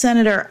 Well,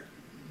 Senator,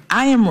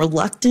 I am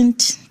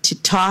reluctant to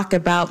talk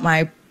about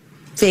my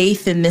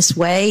faith in this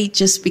way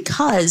just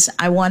because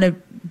I want to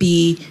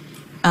be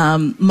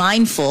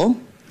mindful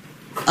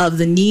of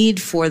the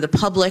need for the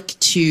public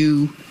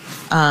to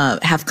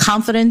have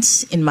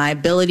confidence in my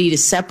ability to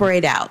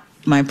separate out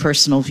my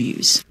personal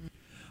views.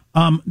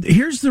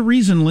 Here's the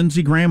reason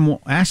Lindsey Graham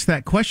asked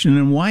that question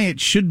and why it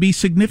should be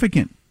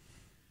significant.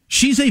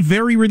 She's a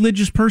very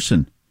religious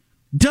person.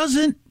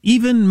 Doesn't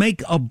even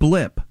make a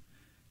blip.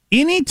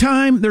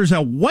 Anytime there's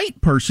a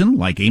white person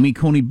like Amy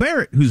Coney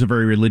Barrett, who's a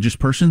very religious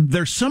person,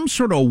 there's some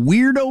sort of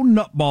weirdo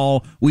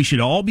nutball we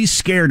should all be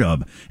scared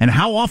of. And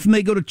how often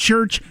they go to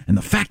church, and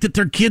the fact that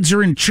their kids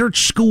are in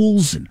church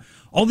schools, and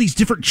all these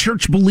different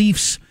church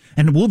beliefs,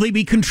 and will they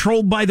be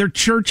controlled by their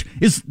church,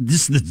 is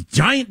this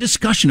giant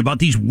discussion about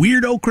these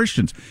weirdo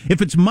Christians.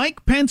 If it's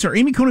Mike Pence or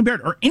Amy Coney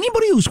Barrett or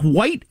anybody who's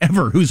white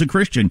ever who's a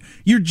Christian,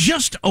 you're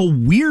just a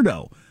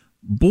weirdo.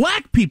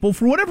 Black people,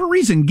 for whatever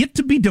reason, get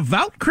to be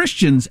devout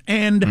Christians,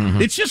 and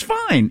it's just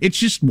fine. It's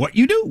just what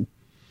you do.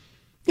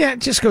 Yeah,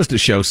 it just goes to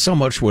show so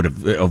much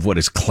of what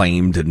is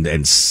claimed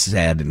and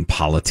said in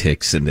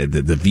politics and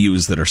the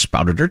views that are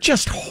spouted are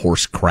just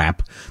horse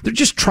crap. They're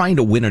just trying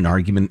to win an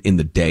argument in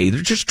the day.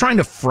 They're just trying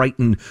to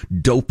frighten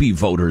dopey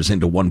voters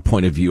into one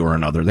point of view or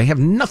another. They have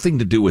nothing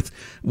to do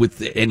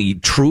with any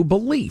true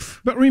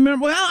belief. But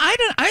remember, well,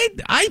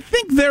 I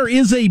think there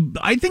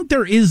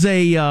is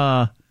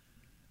a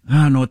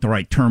I don't know what the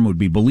right term would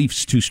be.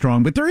 Belief's too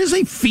strong, but there is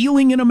a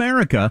feeling in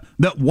America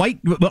that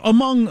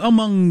among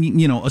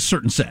a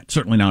certain set,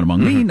 certainly not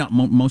among me, not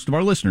most of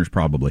our listeners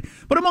probably,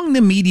 but among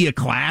the media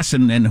class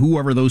and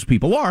whoever those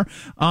people are,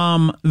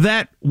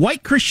 that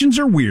white Christians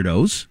are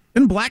weirdos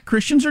and black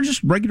Christians are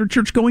just regular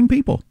church-going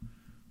people.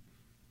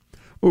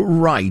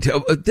 Right,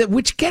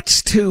 which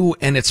gets to,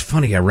 and it's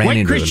funny, I ran white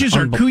into Christians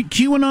are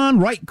QAnon,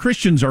 white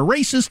Christians are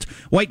racist,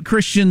 white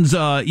Christians,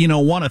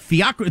 want a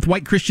theocracy,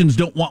 white Christians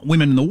don't want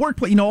women in the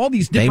workplace, all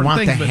these different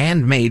things. They want the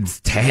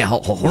Handmaid's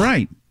Tale.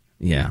 Right.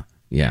 Yeah.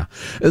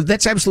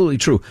 That's absolutely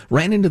true.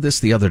 Ran into this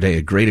the other day,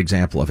 a great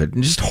example of it,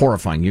 and just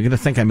horrifying. You're going to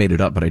think I made it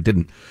up, but I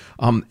didn't.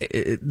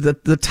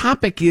 The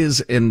topic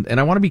is, and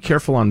I want to be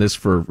careful on this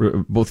for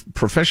both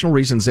professional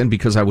reasons and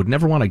because I would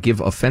never want to give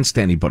offense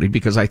to anybody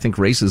because I think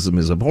racism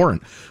is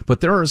abhorrent.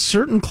 But there are a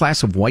certain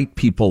class of white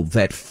people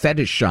that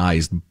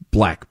fetishize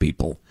black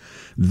people.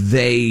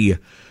 They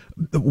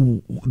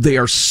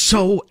are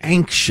so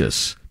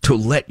anxious to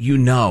let you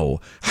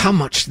know how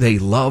much they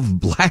love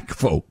black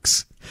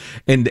folks.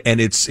 And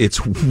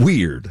it's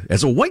weird.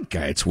 As a white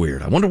guy, it's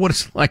weird. I wonder what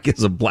it's like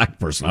as a black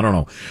person. I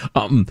don't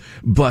know.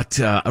 But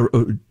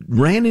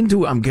ran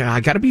into, I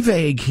got to be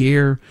vague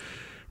here.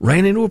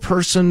 Ran into a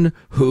person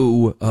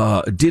who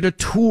did a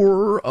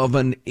tour of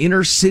an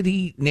inner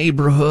city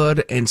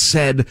neighborhood and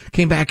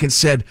came back and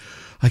said,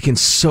 I can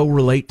so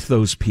relate to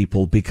those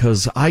people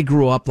because I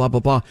grew up, blah, blah,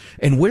 blah.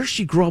 And where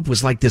she grew up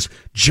was like this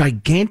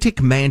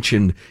gigantic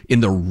mansion in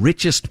the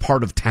richest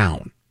part of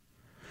town.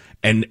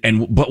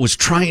 But was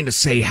trying to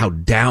say how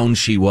down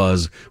she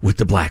was with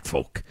the black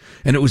folk.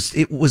 And it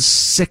was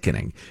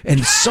sickening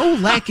and so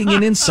lacking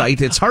in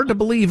insight. It's hard to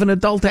believe an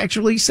adult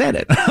actually said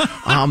it.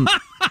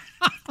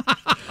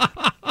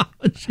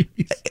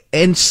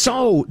 And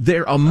so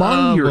they're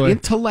among your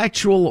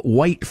intellectual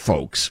white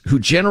folks who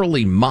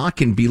generally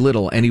mock and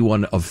belittle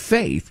anyone of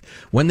faith.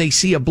 When they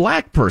see a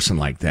black person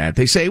like that,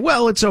 they say,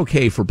 well, it's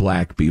okay for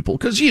black people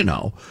because,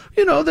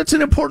 that's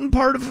an important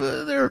part of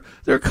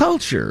their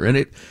culture.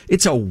 And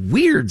it's a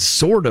weird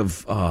sort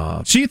of...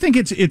 So you think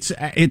it's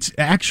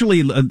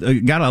actually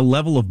got a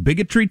level of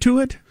bigotry to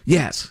it?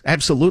 Yes,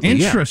 absolutely.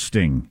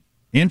 Interesting.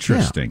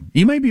 Yeah.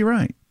 You may be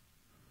right.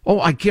 Oh,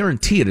 I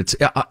guarantee it. It's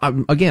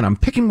I'm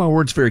picking my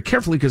words very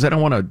carefully because I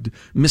don't want to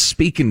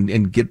misspeak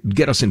and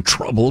get us in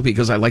trouble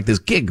because I like this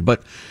gig.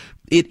 But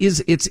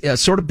it's a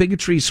sort of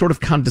bigotry, sort of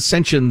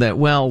condescension that,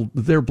 well,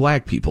 they're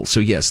black people,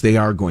 so yes, they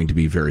are going to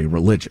be very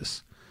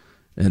religious.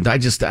 And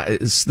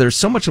there's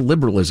so much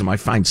liberalism I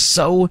find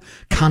so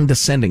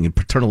condescending and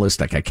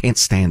paternalistic. I can't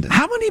stand it.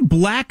 How many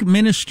black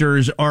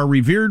ministers are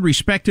revered,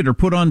 respected, or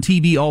put on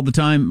TV all the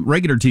time,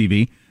 regular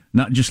TV?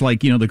 Not just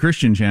like, the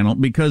Christian channel,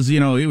 because, we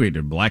had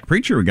a black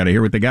preacher, we got to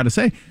hear what they got to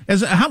say.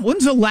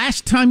 When's the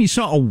last time you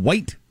saw a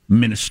white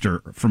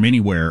minister from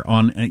anywhere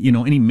on,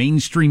 any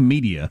mainstream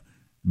media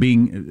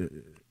being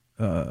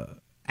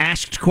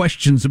asked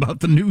questions about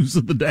the news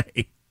of the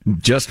day?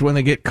 Just when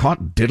they get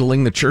caught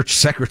diddling the church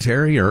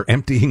secretary or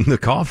emptying the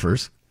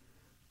coffers.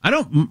 I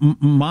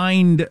don't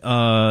mind,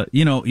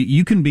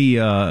 you can be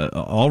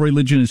all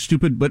religion is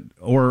stupid,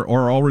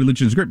 or all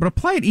religion is great, but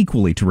apply it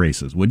equally to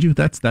races, would you?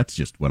 That's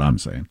just what I'm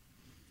saying.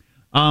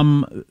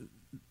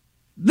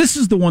 This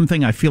is the one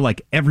thing I feel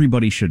like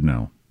everybody should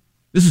know.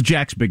 This is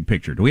Jack's Big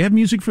Picture. Do we have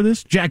music for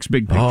this? Jack's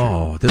Big Picture.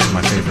 Oh, this is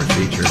my favorite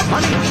feature.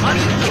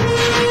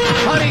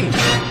 Honey,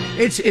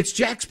 it's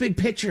Jack's Big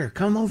Picture.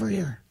 Come over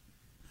here.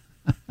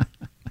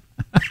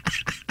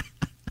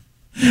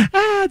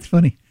 It's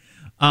funny.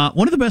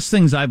 One of the best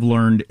things I've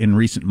learned in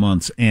recent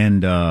months,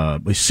 and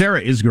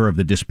Sarah Isgur of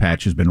the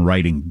Dispatch has been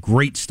writing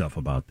great stuff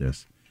about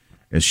this,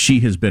 as she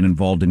has been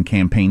involved in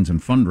campaigns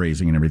and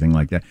fundraising and everything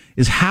like that,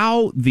 is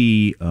how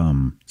the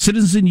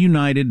Citizens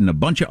United and a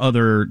bunch of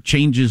other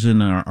changes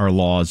in our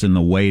laws and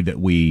the way that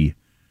we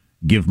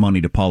give money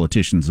to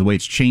politicians, the way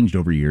it's changed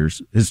over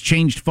years, has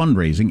changed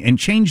fundraising and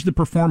changed the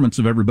performance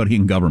of everybody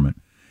in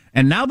government.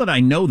 And now that I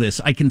know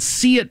this, I can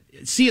see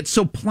it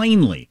so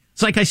plainly.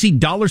 It's like I see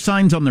dollar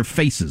signs on their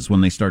faces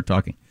when they start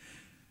talking.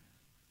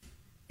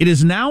 It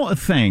is now a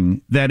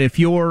thing that if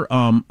you're,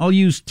 I'll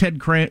use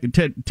Ted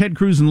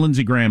Cruz and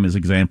Lindsey Graham as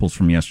examples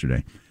from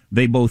yesterday.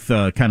 They both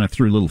kind of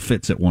threw little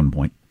fits at one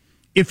point.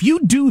 If you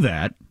do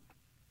that,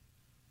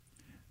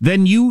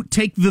 then you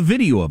take the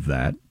video of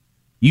that,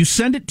 you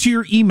send it to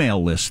your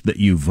email list that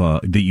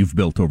you've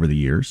built over the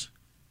years,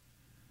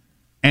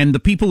 and the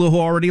people who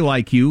already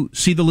like you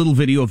see the little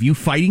video of you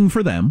fighting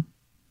for them,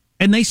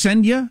 and they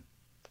send you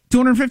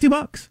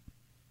 $250.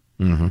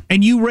 Mm-hmm.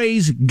 And you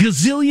raise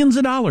gazillions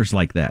of dollars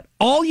like that.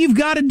 All you've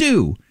got to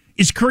do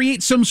is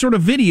create some sort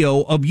of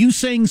video of you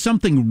saying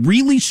something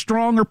really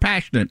strong or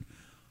passionate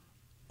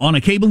on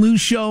a cable news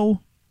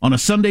show, on a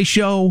Sunday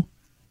show,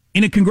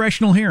 in a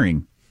congressional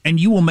hearing, and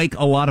you will make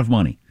a lot of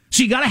money.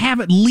 So you got to have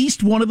at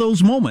least one of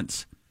those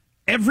moments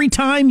every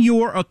time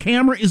a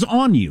camera is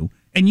on you,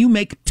 and you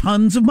make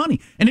tons of money.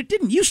 And it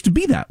didn't used to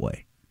be that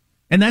way.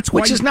 And that's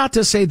why. Which is not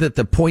to say that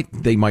the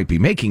point they might be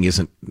making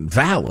isn't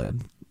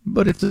valid,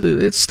 but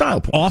it's style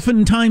point.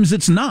 Oftentimes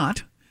it's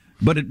not.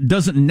 but it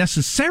doesn't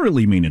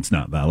necessarily mean it's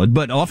not valid,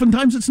 but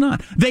oftentimes it's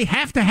not. They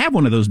have to have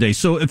one of those days,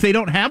 so if they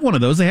don't have one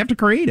of those, they have to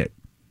create it.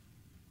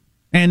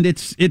 And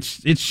it's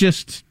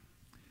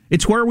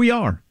where we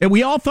are. And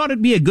we all thought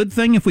it'd be a good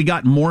thing if we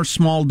got more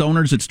small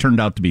donors. It's turned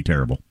out to be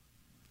terrible.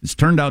 It's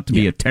turned out to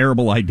be a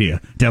terrible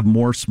idea to have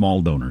more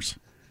small donors.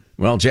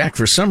 Well, Jack,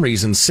 for some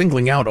reason,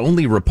 singling out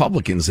only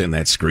Republicans in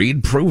that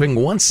screed, proving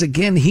once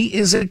again he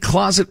is a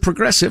closet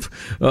progressive.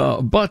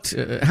 But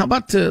how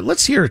about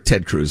let's hear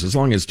Ted Cruz, as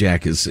long as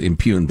Jack is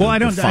impugned the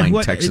fine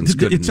Texan's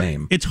good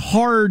name. It's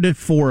hard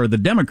for the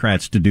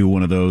Democrats to do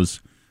one of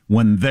those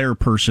when their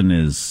person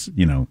is,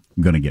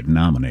 going to get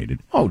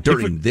nominated. Oh,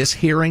 during this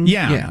hearing?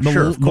 Yeah,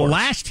 sure, the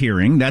last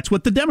hearing, that's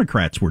what the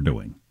Democrats were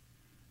doing.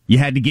 You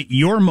had to get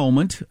your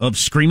moment of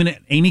screaming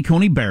at Amy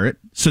Coney Barrett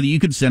so that you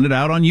could send it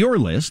out on your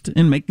list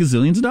and make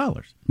gazillions of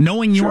dollars,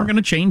 knowing you weren't going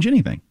to change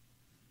anything.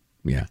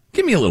 Yeah.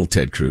 Give me a little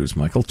Ted Cruz,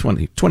 Michael,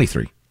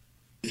 23.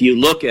 If you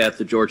look at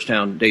the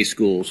Georgetown Day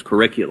School's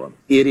curriculum,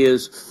 it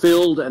is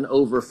filled and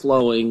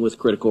overflowing with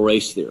critical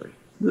race theory.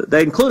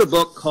 They include a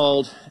book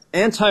called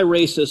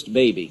Anti-Racist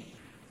Baby.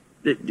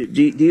 Do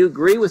you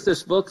agree with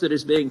this book that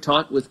is being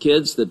taught with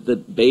kids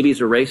that babies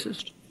are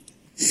racist?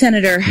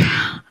 Senator,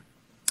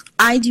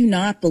 I do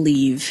not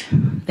believe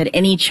that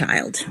any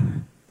child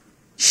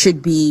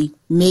should be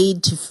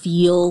made to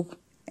feel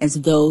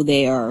as though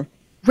they are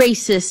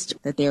racist,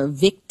 that they are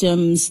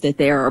victims, that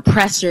they are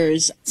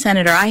oppressors.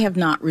 Senator, I have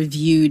not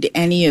reviewed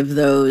any of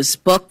those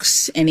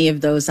books, any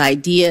of those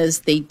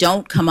ideas. They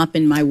don't come up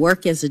in my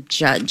work as a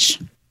judge.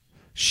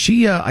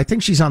 I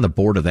think she's on the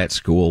board of that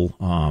school.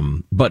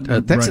 But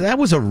that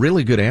was a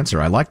really good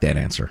answer. I like that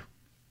answer.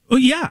 Well,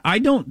 yeah, I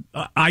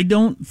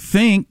don't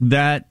think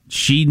that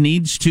she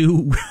needs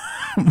to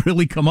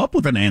really come up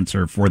with an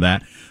answer for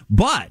that.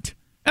 But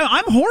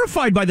I'm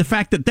horrified by the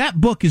fact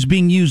that book is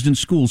being used in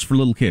schools for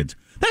little kids.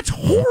 That's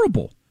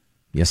horrible.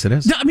 Yes, it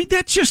is. I mean,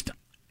 that's just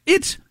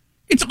it's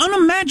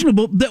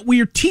unimaginable that we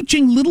are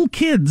teaching little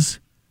kids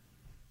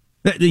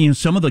that,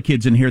 some of the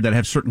kids in here that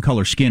have certain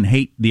color skin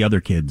hate the other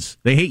kids.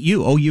 They hate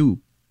you. Oh, you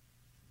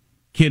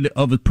kid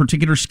of a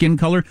particular skin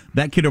color,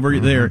 that kid over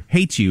there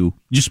hates you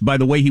just by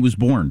the way he was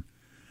born.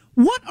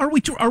 What are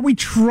we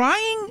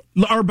trying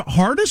our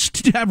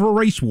hardest to have a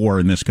race war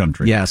in this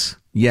country?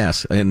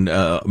 Yes, and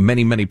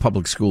many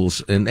public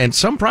schools and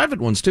some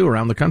private ones too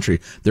around the country,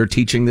 they're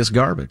teaching this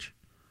garbage.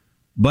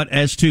 But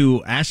as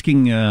to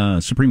asking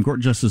Supreme Court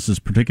justices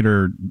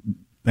particular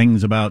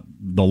things about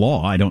the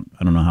law, I don't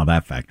know how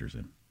that factors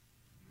in.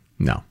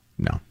 No.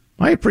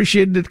 I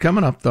appreciated it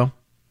coming up though.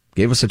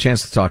 Gave us a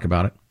chance to talk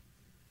about it.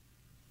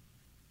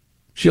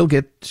 She'll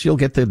get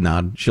the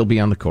nod. She'll be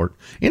on the court.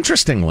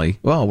 Interestingly,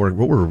 well,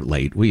 we're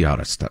late. We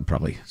ought to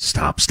probably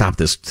stop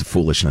this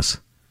foolishness.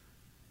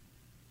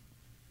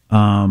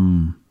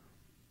 I'll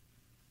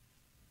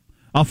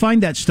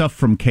find that stuff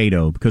from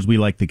Cato because we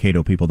like the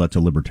Cato people. That's a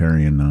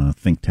libertarian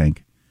think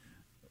tank.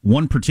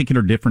 One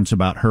particular difference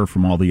about her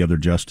from all the other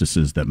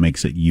justices that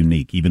makes it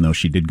unique, even though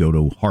she did go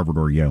to Harvard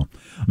or Yale.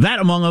 That,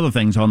 among other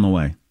things, on the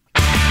way.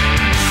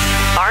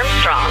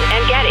 Armstrong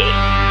and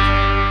Getty.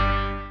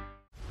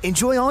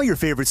 Enjoy all your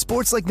favorite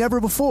sports like never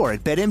before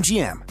at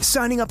BetMGM.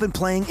 Signing up and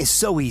playing is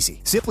so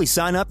easy. Simply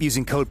sign up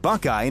using code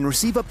Buckeye and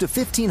receive up to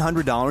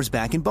 $1,500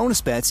 back in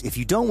bonus bets if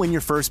you don't win your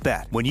first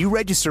bet. When you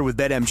register with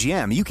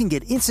BetMGM, you can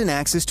get instant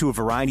access to a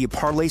variety of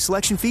parlay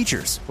selection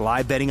features,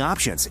 live betting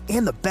options,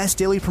 and the best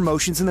daily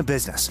promotions in the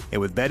business.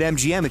 And with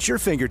BetMGM at your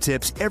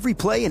fingertips, every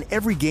play and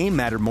every game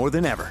matter more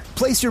than ever.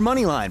 Place your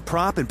moneyline,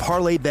 prop, and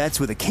parlay bets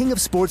with the king of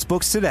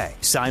sportsbooks today.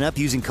 Sign up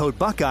using code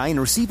Buckeye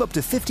and receive up to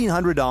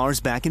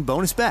 $1,500 back in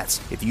bonus bets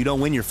if you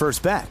don't win your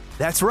first bet.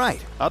 That's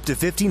right, up to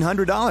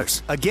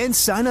 $1,500. Again,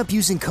 sign up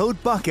using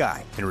code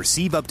Buckeye and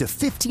receive up to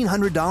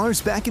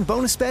 $1,500 back in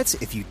bonus bets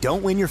if you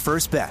don't win your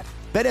first bet.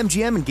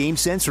 BetMGM and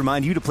GameSense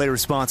remind you to play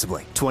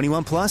responsibly.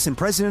 21 plus and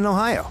present in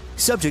Ohio.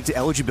 Subject to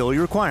eligibility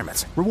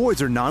requirements.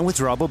 Rewards are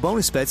non-withdrawable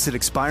bonus bets that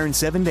expire in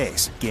 7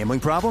 days. Gambling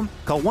problem?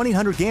 Call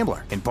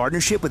 1-800-GAMBLER in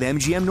partnership with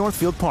MGM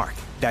Northfield Park.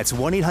 That's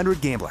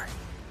 1-800-GAMBLER.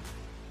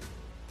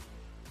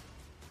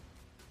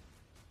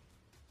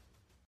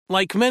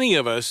 Like many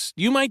of us,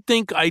 you might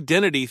think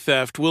identity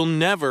theft will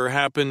never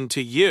happen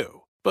to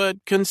you.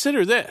 But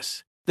consider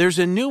this. There's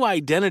a new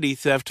identity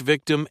theft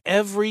victim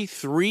every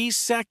 3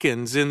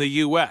 seconds in the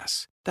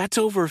U.S. That's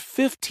over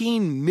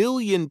 15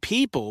 million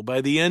people by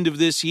the end of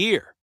this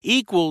year,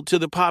 equal to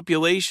the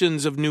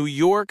populations of New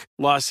York,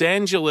 Los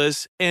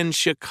Angeles, and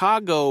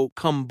Chicago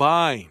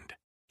combined.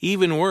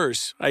 Even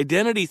worse,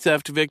 identity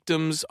theft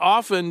victims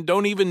often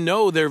don't even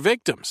know they're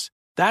victims.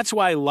 That's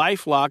why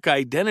LifeLock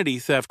Identity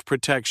Theft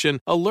Protection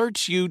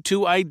alerts you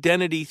to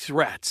identity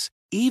threats,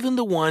 even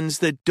the ones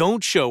that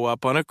don't show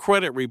up on a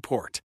credit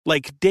report,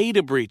 like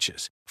data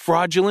breaches,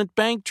 fraudulent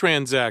bank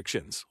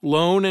transactions,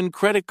 loan and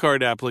credit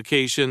card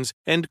applications,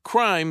 and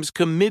crimes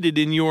committed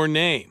in your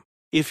name.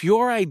 If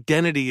your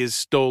identity is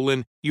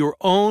stolen, your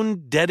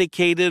own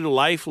dedicated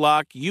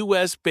LifeLock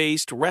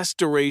U.S.-based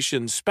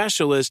restoration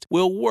specialist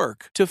will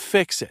work to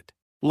fix it.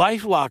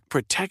 LifeLock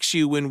protects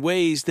you in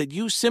ways that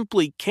you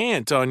simply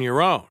can't on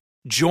your own.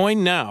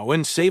 Join now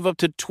and save up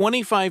to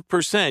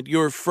 25%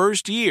 your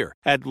first year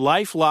at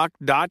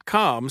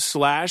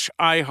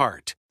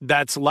LifeLock.com/iHeart.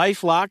 That's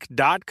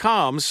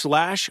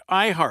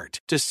LifeLock.com/iHeart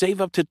to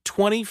save up to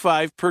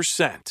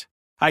 25%.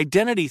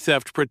 Identity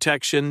theft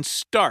protection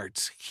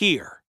starts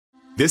here.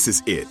 This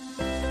is it.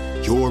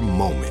 Your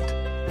moment.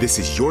 This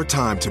is your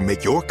time to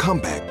make your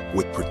comeback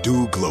with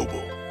Purdue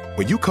Global.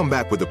 When you come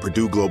back with a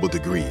Purdue Global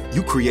degree,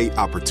 you create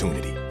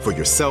opportunity for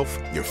yourself,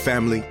 your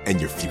family,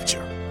 and your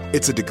future.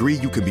 It's a degree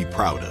you can be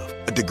proud of,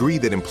 a degree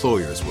that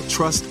employers will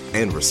trust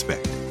and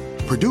respect.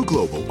 Purdue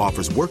Global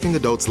offers working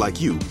adults like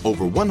you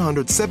over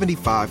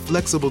 175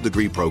 flexible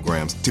degree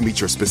programs to meet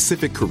your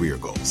specific career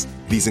goals.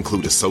 These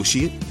include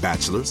associate,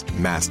 bachelor's,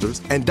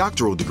 master's, and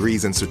doctoral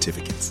degrees and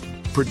certificates.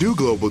 Purdue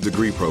Global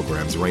degree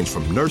programs range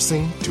from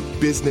nursing to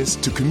business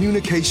to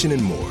communication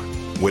and more.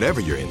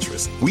 Whatever your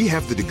interest, we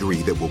have the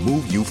degree that will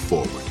move you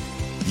forward.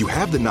 You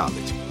have the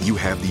knowledge, you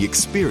have the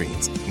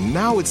experience.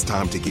 Now it's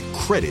time to get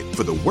credit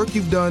for the work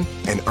you've done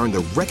and earn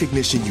the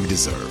recognition you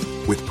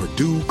deserve with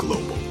Purdue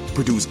Global,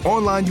 Purdue's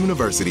online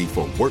university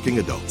for working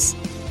adults.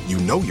 You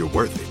know you're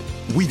worth it.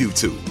 We do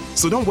too.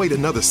 So don't wait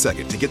another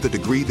second to get the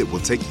degree that will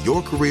take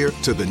your career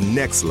to the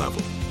next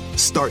level.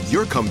 Start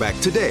your comeback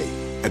today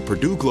at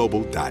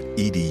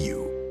purdueglobal.edu.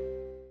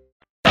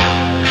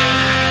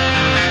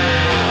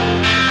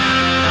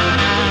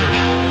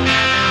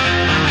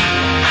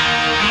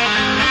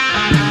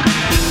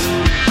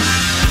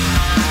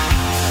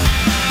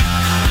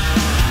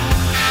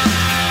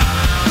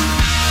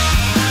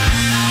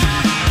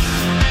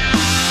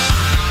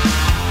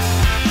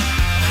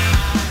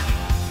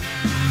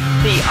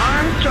 The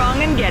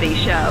Armstrong and Getty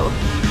Show.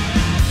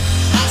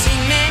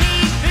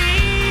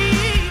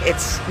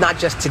 It's not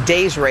just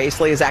today's race.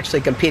 Leah's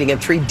actually competing in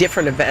 3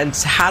 different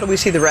events. How do we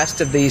see the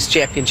rest of these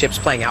championships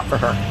playing out for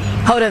her?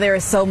 Hoda, there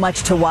is so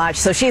much to watch.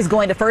 So she's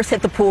going to first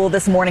hit the pool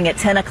this morning at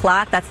 10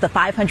 o'clock. That's the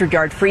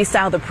 500-yard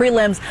freestyle. The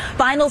prelims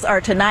finals are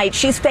tonight.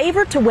 She's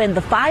favored to win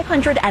the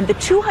 500 and the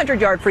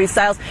 200-yard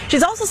freestyles.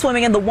 She's also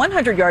swimming in the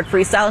 100-yard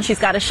freestyle, and she's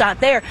got a shot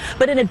there.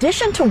 But in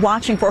addition to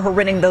watching for her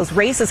winning those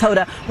races,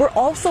 Hoda, we're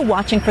also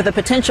watching for the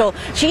potential.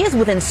 She is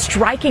within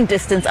striking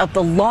distance of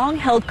the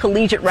long-held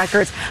collegiate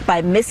records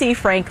by Missy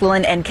Franklin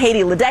and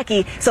Katie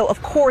Ledecky. So,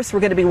 of course,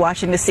 we're going to be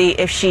watching to see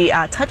if she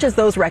touches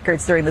those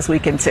records during this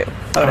weekend, too.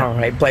 All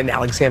right, Blaine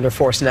Alexander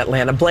for us in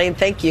Atlanta. Blaine,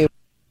 thank you.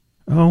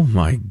 Oh,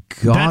 my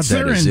God.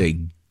 That is a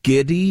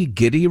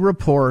giddy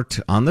report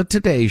on the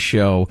Today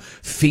Show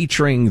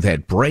featuring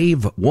that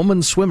brave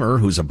woman swimmer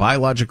who's a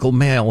biological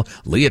male,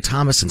 Leah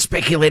Thomas, and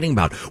speculating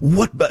about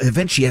what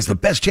event she has the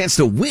best chance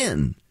to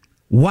win.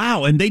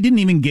 Wow, and they didn't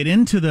even get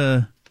into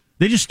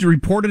they just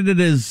reported it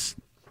as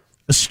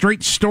a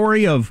straight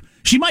story of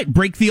she might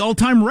break the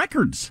all-time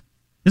records.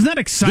 Isn't that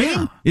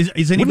exciting? Yeah.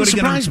 Is anybody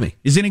surprise me?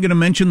 Is anybody going to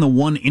mention the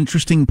one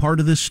interesting part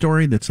of this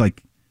story that's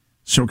like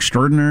so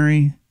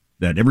extraordinary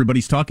that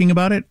everybody's talking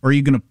about it? Or are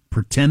you going to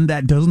pretend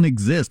that doesn't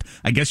exist?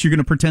 I guess you're going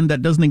to pretend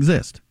that doesn't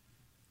exist.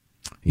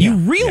 Yeah, you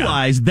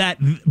realize that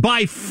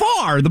by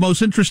far the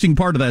most interesting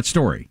part of that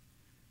story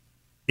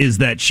is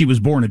that she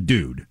was born a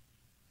dude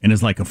and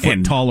is like a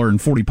foot taller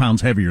and 40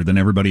 pounds heavier than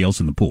everybody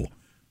else in the pool.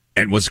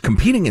 And was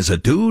competing as a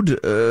dude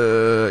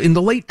in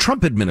the late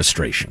Trump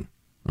administration.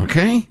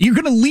 Okay? You're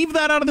going to leave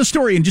that out of the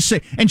story and just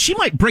say, and she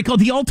might break all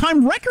the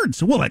all-time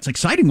records. Well, that's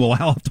exciting. Well,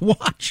 I'll have to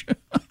watch.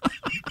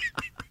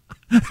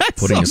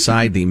 Putting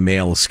aside the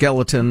male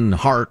skeleton,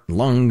 heart,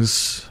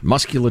 lungs,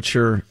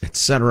 musculature,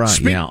 etc.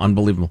 Yeah,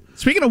 unbelievable.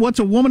 Speaking of what's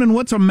a woman and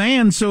what's a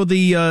man, so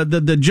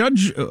the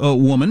judge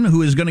woman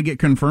who is going to get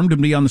confirmed to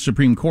be on the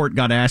Supreme Court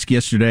got asked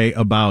yesterday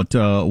about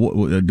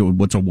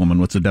what's a woman,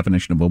 what's the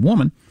definition of a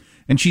woman.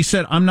 And she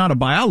said, I'm not a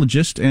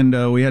biologist.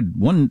 And we had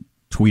one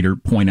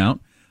tweeter point out,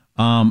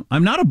 I'm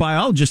not a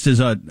biologist is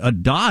a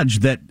dodge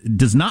that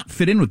does not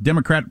fit in with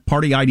Democrat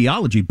Party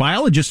ideology.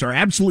 Biologists are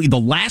absolutely the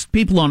last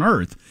people on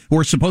earth who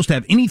are supposed to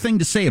have anything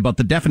to say about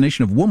the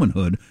definition of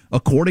womanhood,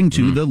 according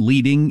to the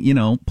leading,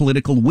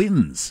 political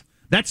winds.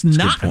 That's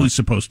not who's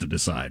supposed to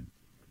decide.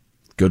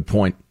 Good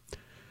point.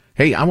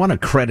 Hey, I want to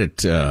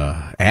credit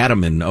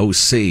Adam in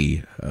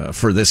OC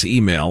for this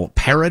email.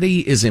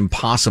 Parody is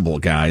impossible,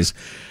 guys.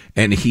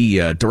 And he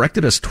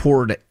directed us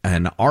toward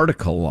an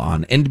article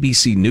on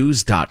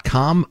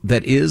NBCnews.com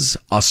that is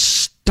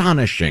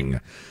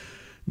astonishing.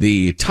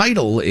 The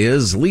title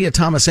is Leah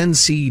Thomas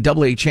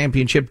NCAA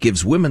Championship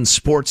Gives Women's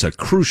Sports a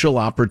Crucial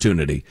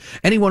Opportunity.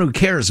 Anyone who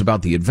cares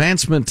about the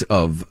advancement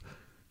of...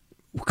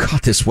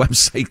 God, this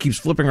website keeps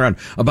flipping around.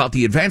 About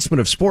the advancement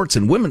of sports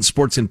and women's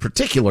sports in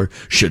particular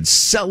should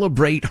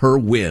celebrate her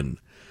win.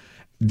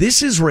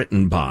 This is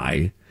written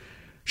by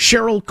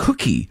Cheryl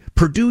Cookie,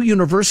 Purdue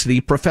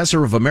University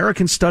professor of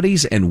American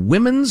Studies and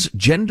Women's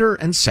Gender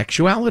and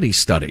Sexuality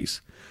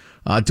Studies.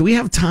 Do we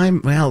have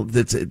time? Well,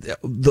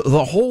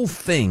 the whole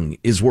thing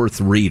is worth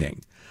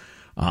reading.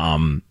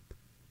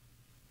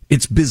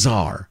 It's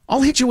bizarre.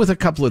 I'll hit you with a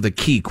couple of the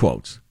key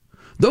quotes.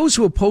 Those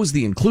who oppose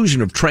the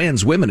inclusion of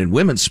trans women in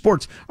women's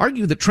sports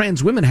argue that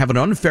trans women have an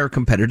unfair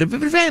competitive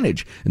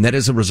advantage, and that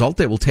as a result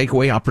they will take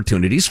away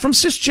opportunities from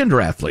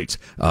cisgender athletes.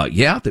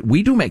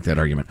 We do make that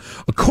argument.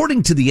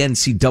 According to the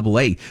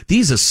NCAA,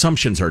 these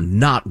assumptions are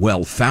not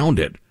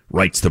well-founded,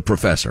 writes the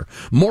professor.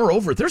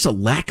 Moreover, there's a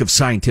lack of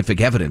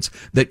scientific evidence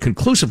that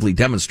conclusively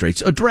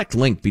demonstrates a direct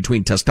link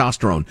between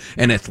testosterone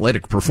and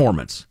athletic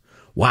performance.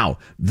 Wow,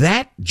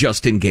 that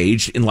just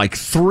engaged in like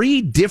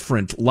 3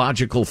 different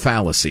logical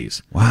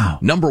fallacies. Wow.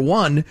 Number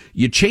one,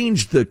 you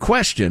changed the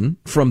question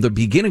from the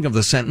beginning of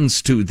the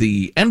sentence to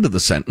the end of the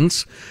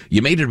sentence.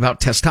 You made it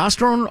about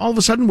testosterone all of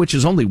a sudden, which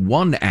is only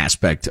one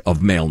aspect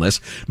of maleness.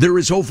 There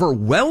is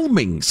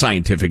overwhelming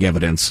scientific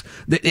evidence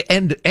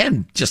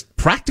and just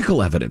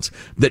practical evidence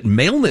that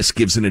maleness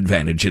gives an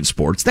advantage in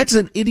sports. That's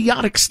an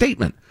idiotic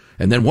statement.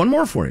 And then one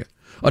more for you.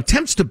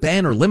 Attempts to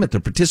ban or limit the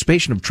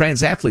participation of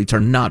trans athletes are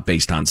not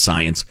based on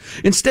science.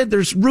 Instead,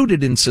 they're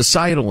rooted in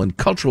societal and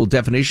cultural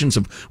definitions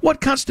of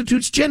what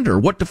constitutes gender,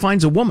 what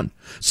defines a woman.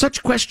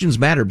 Such questions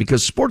matter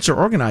because sports are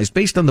organized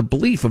based on the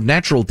belief of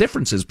natural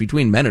differences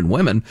between men and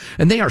women,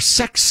 and they are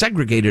sex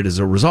segregated as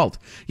a result.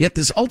 Yet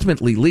this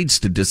ultimately leads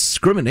to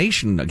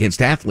discrimination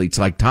against athletes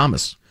like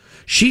Thomas.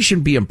 She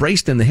should be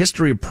embraced in the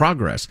history of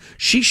progress.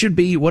 She should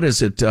be,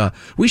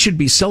 we should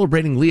be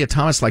celebrating Leah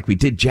Thomas like we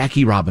did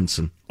Jackie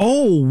Robinson.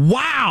 Oh,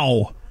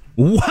 wow.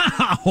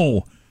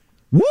 Wow.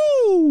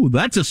 Woo!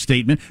 That's a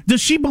statement.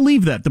 Does she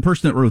believe that, the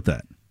person that wrote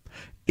that?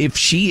 If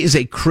she is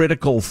a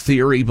critical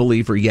theory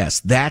believer, yes,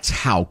 that's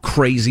how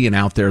crazy and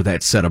out there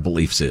that set of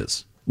beliefs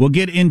is. We'll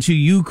get into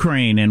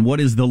Ukraine and what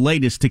is the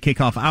latest to kick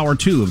off hour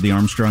 2 of the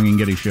Armstrong and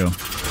Getty Show.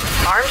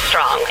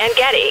 Armstrong and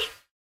Getty.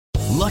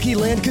 Lucky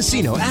Land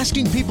Casino,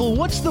 asking people,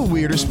 what's the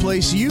weirdest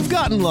place you've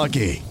gotten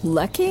lucky?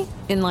 Lucky?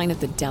 In line at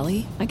the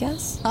deli, I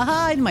guess?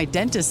 Aha, in my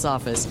dentist's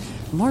office.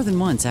 More than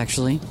once,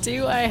 actually.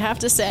 Do I have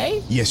to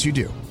say? Yes, you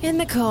do. In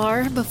the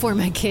car before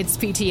my kids'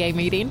 PTA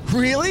meeting.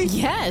 Really?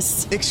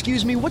 Yes.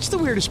 Excuse me, what's the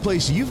weirdest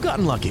place you've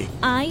gotten lucky?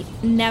 I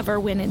never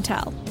win and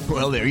tell.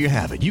 Well, there you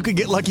have it. You can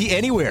get lucky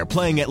anywhere,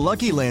 playing at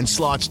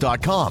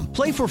LuckyLandSlots.com.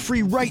 Play for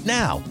free right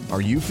now.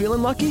 Are you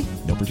feeling lucky?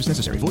 No purchase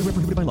necessary. Void where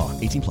prohibited by law.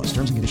 18+.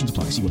 Terms and conditions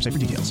apply. See website for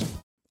details.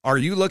 Are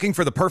you looking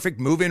for the perfect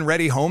move-in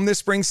ready home this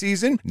spring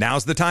season?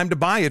 Now's the time to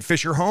buy at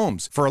Fisher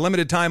Homes. For a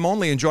limited time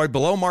only, enjoy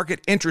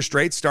below-market interest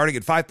rates starting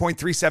at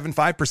 5.375%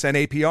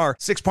 APR,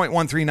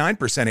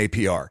 6.139%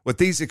 APR. With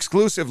these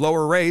exclusive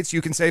lower rates,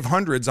 you can save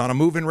hundreds on a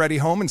move-in ready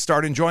home and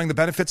start enjoying the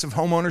benefits of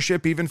home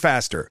ownership even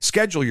faster.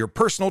 Schedule your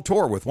personal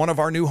tour with one of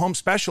our new home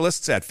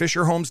specialists at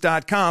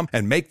FisherHomes.com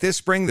and make this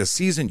spring the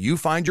season you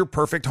find your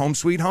perfect home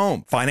sweet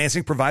home.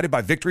 Financing provided by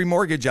Victory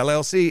Mortgage,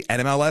 LLC,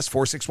 NMLS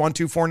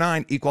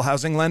 461249, Equal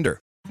Housing Lender.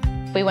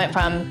 We went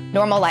from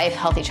normal life,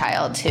 healthy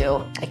child to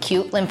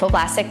acute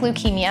lymphoblastic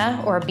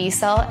leukemia, or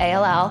B-cell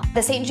ALL.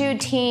 The St.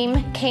 Jude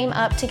team came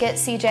up to get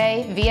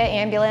CJ via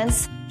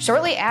ambulance.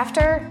 Shortly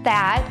after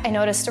that, I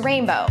noticed a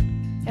rainbow.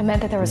 It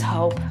meant that there was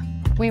hope.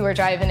 We were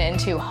driving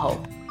into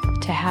hope.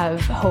 To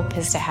have hope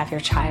is to have your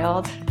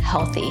child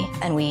healthy,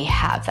 and we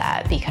have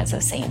that because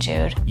of St.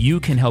 Jude. You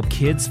can help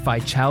kids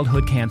fight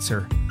childhood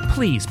cancer.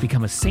 Please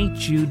become a St.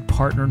 Jude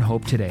Partner in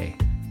Hope today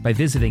by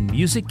visiting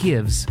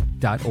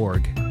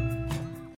musicgives.org.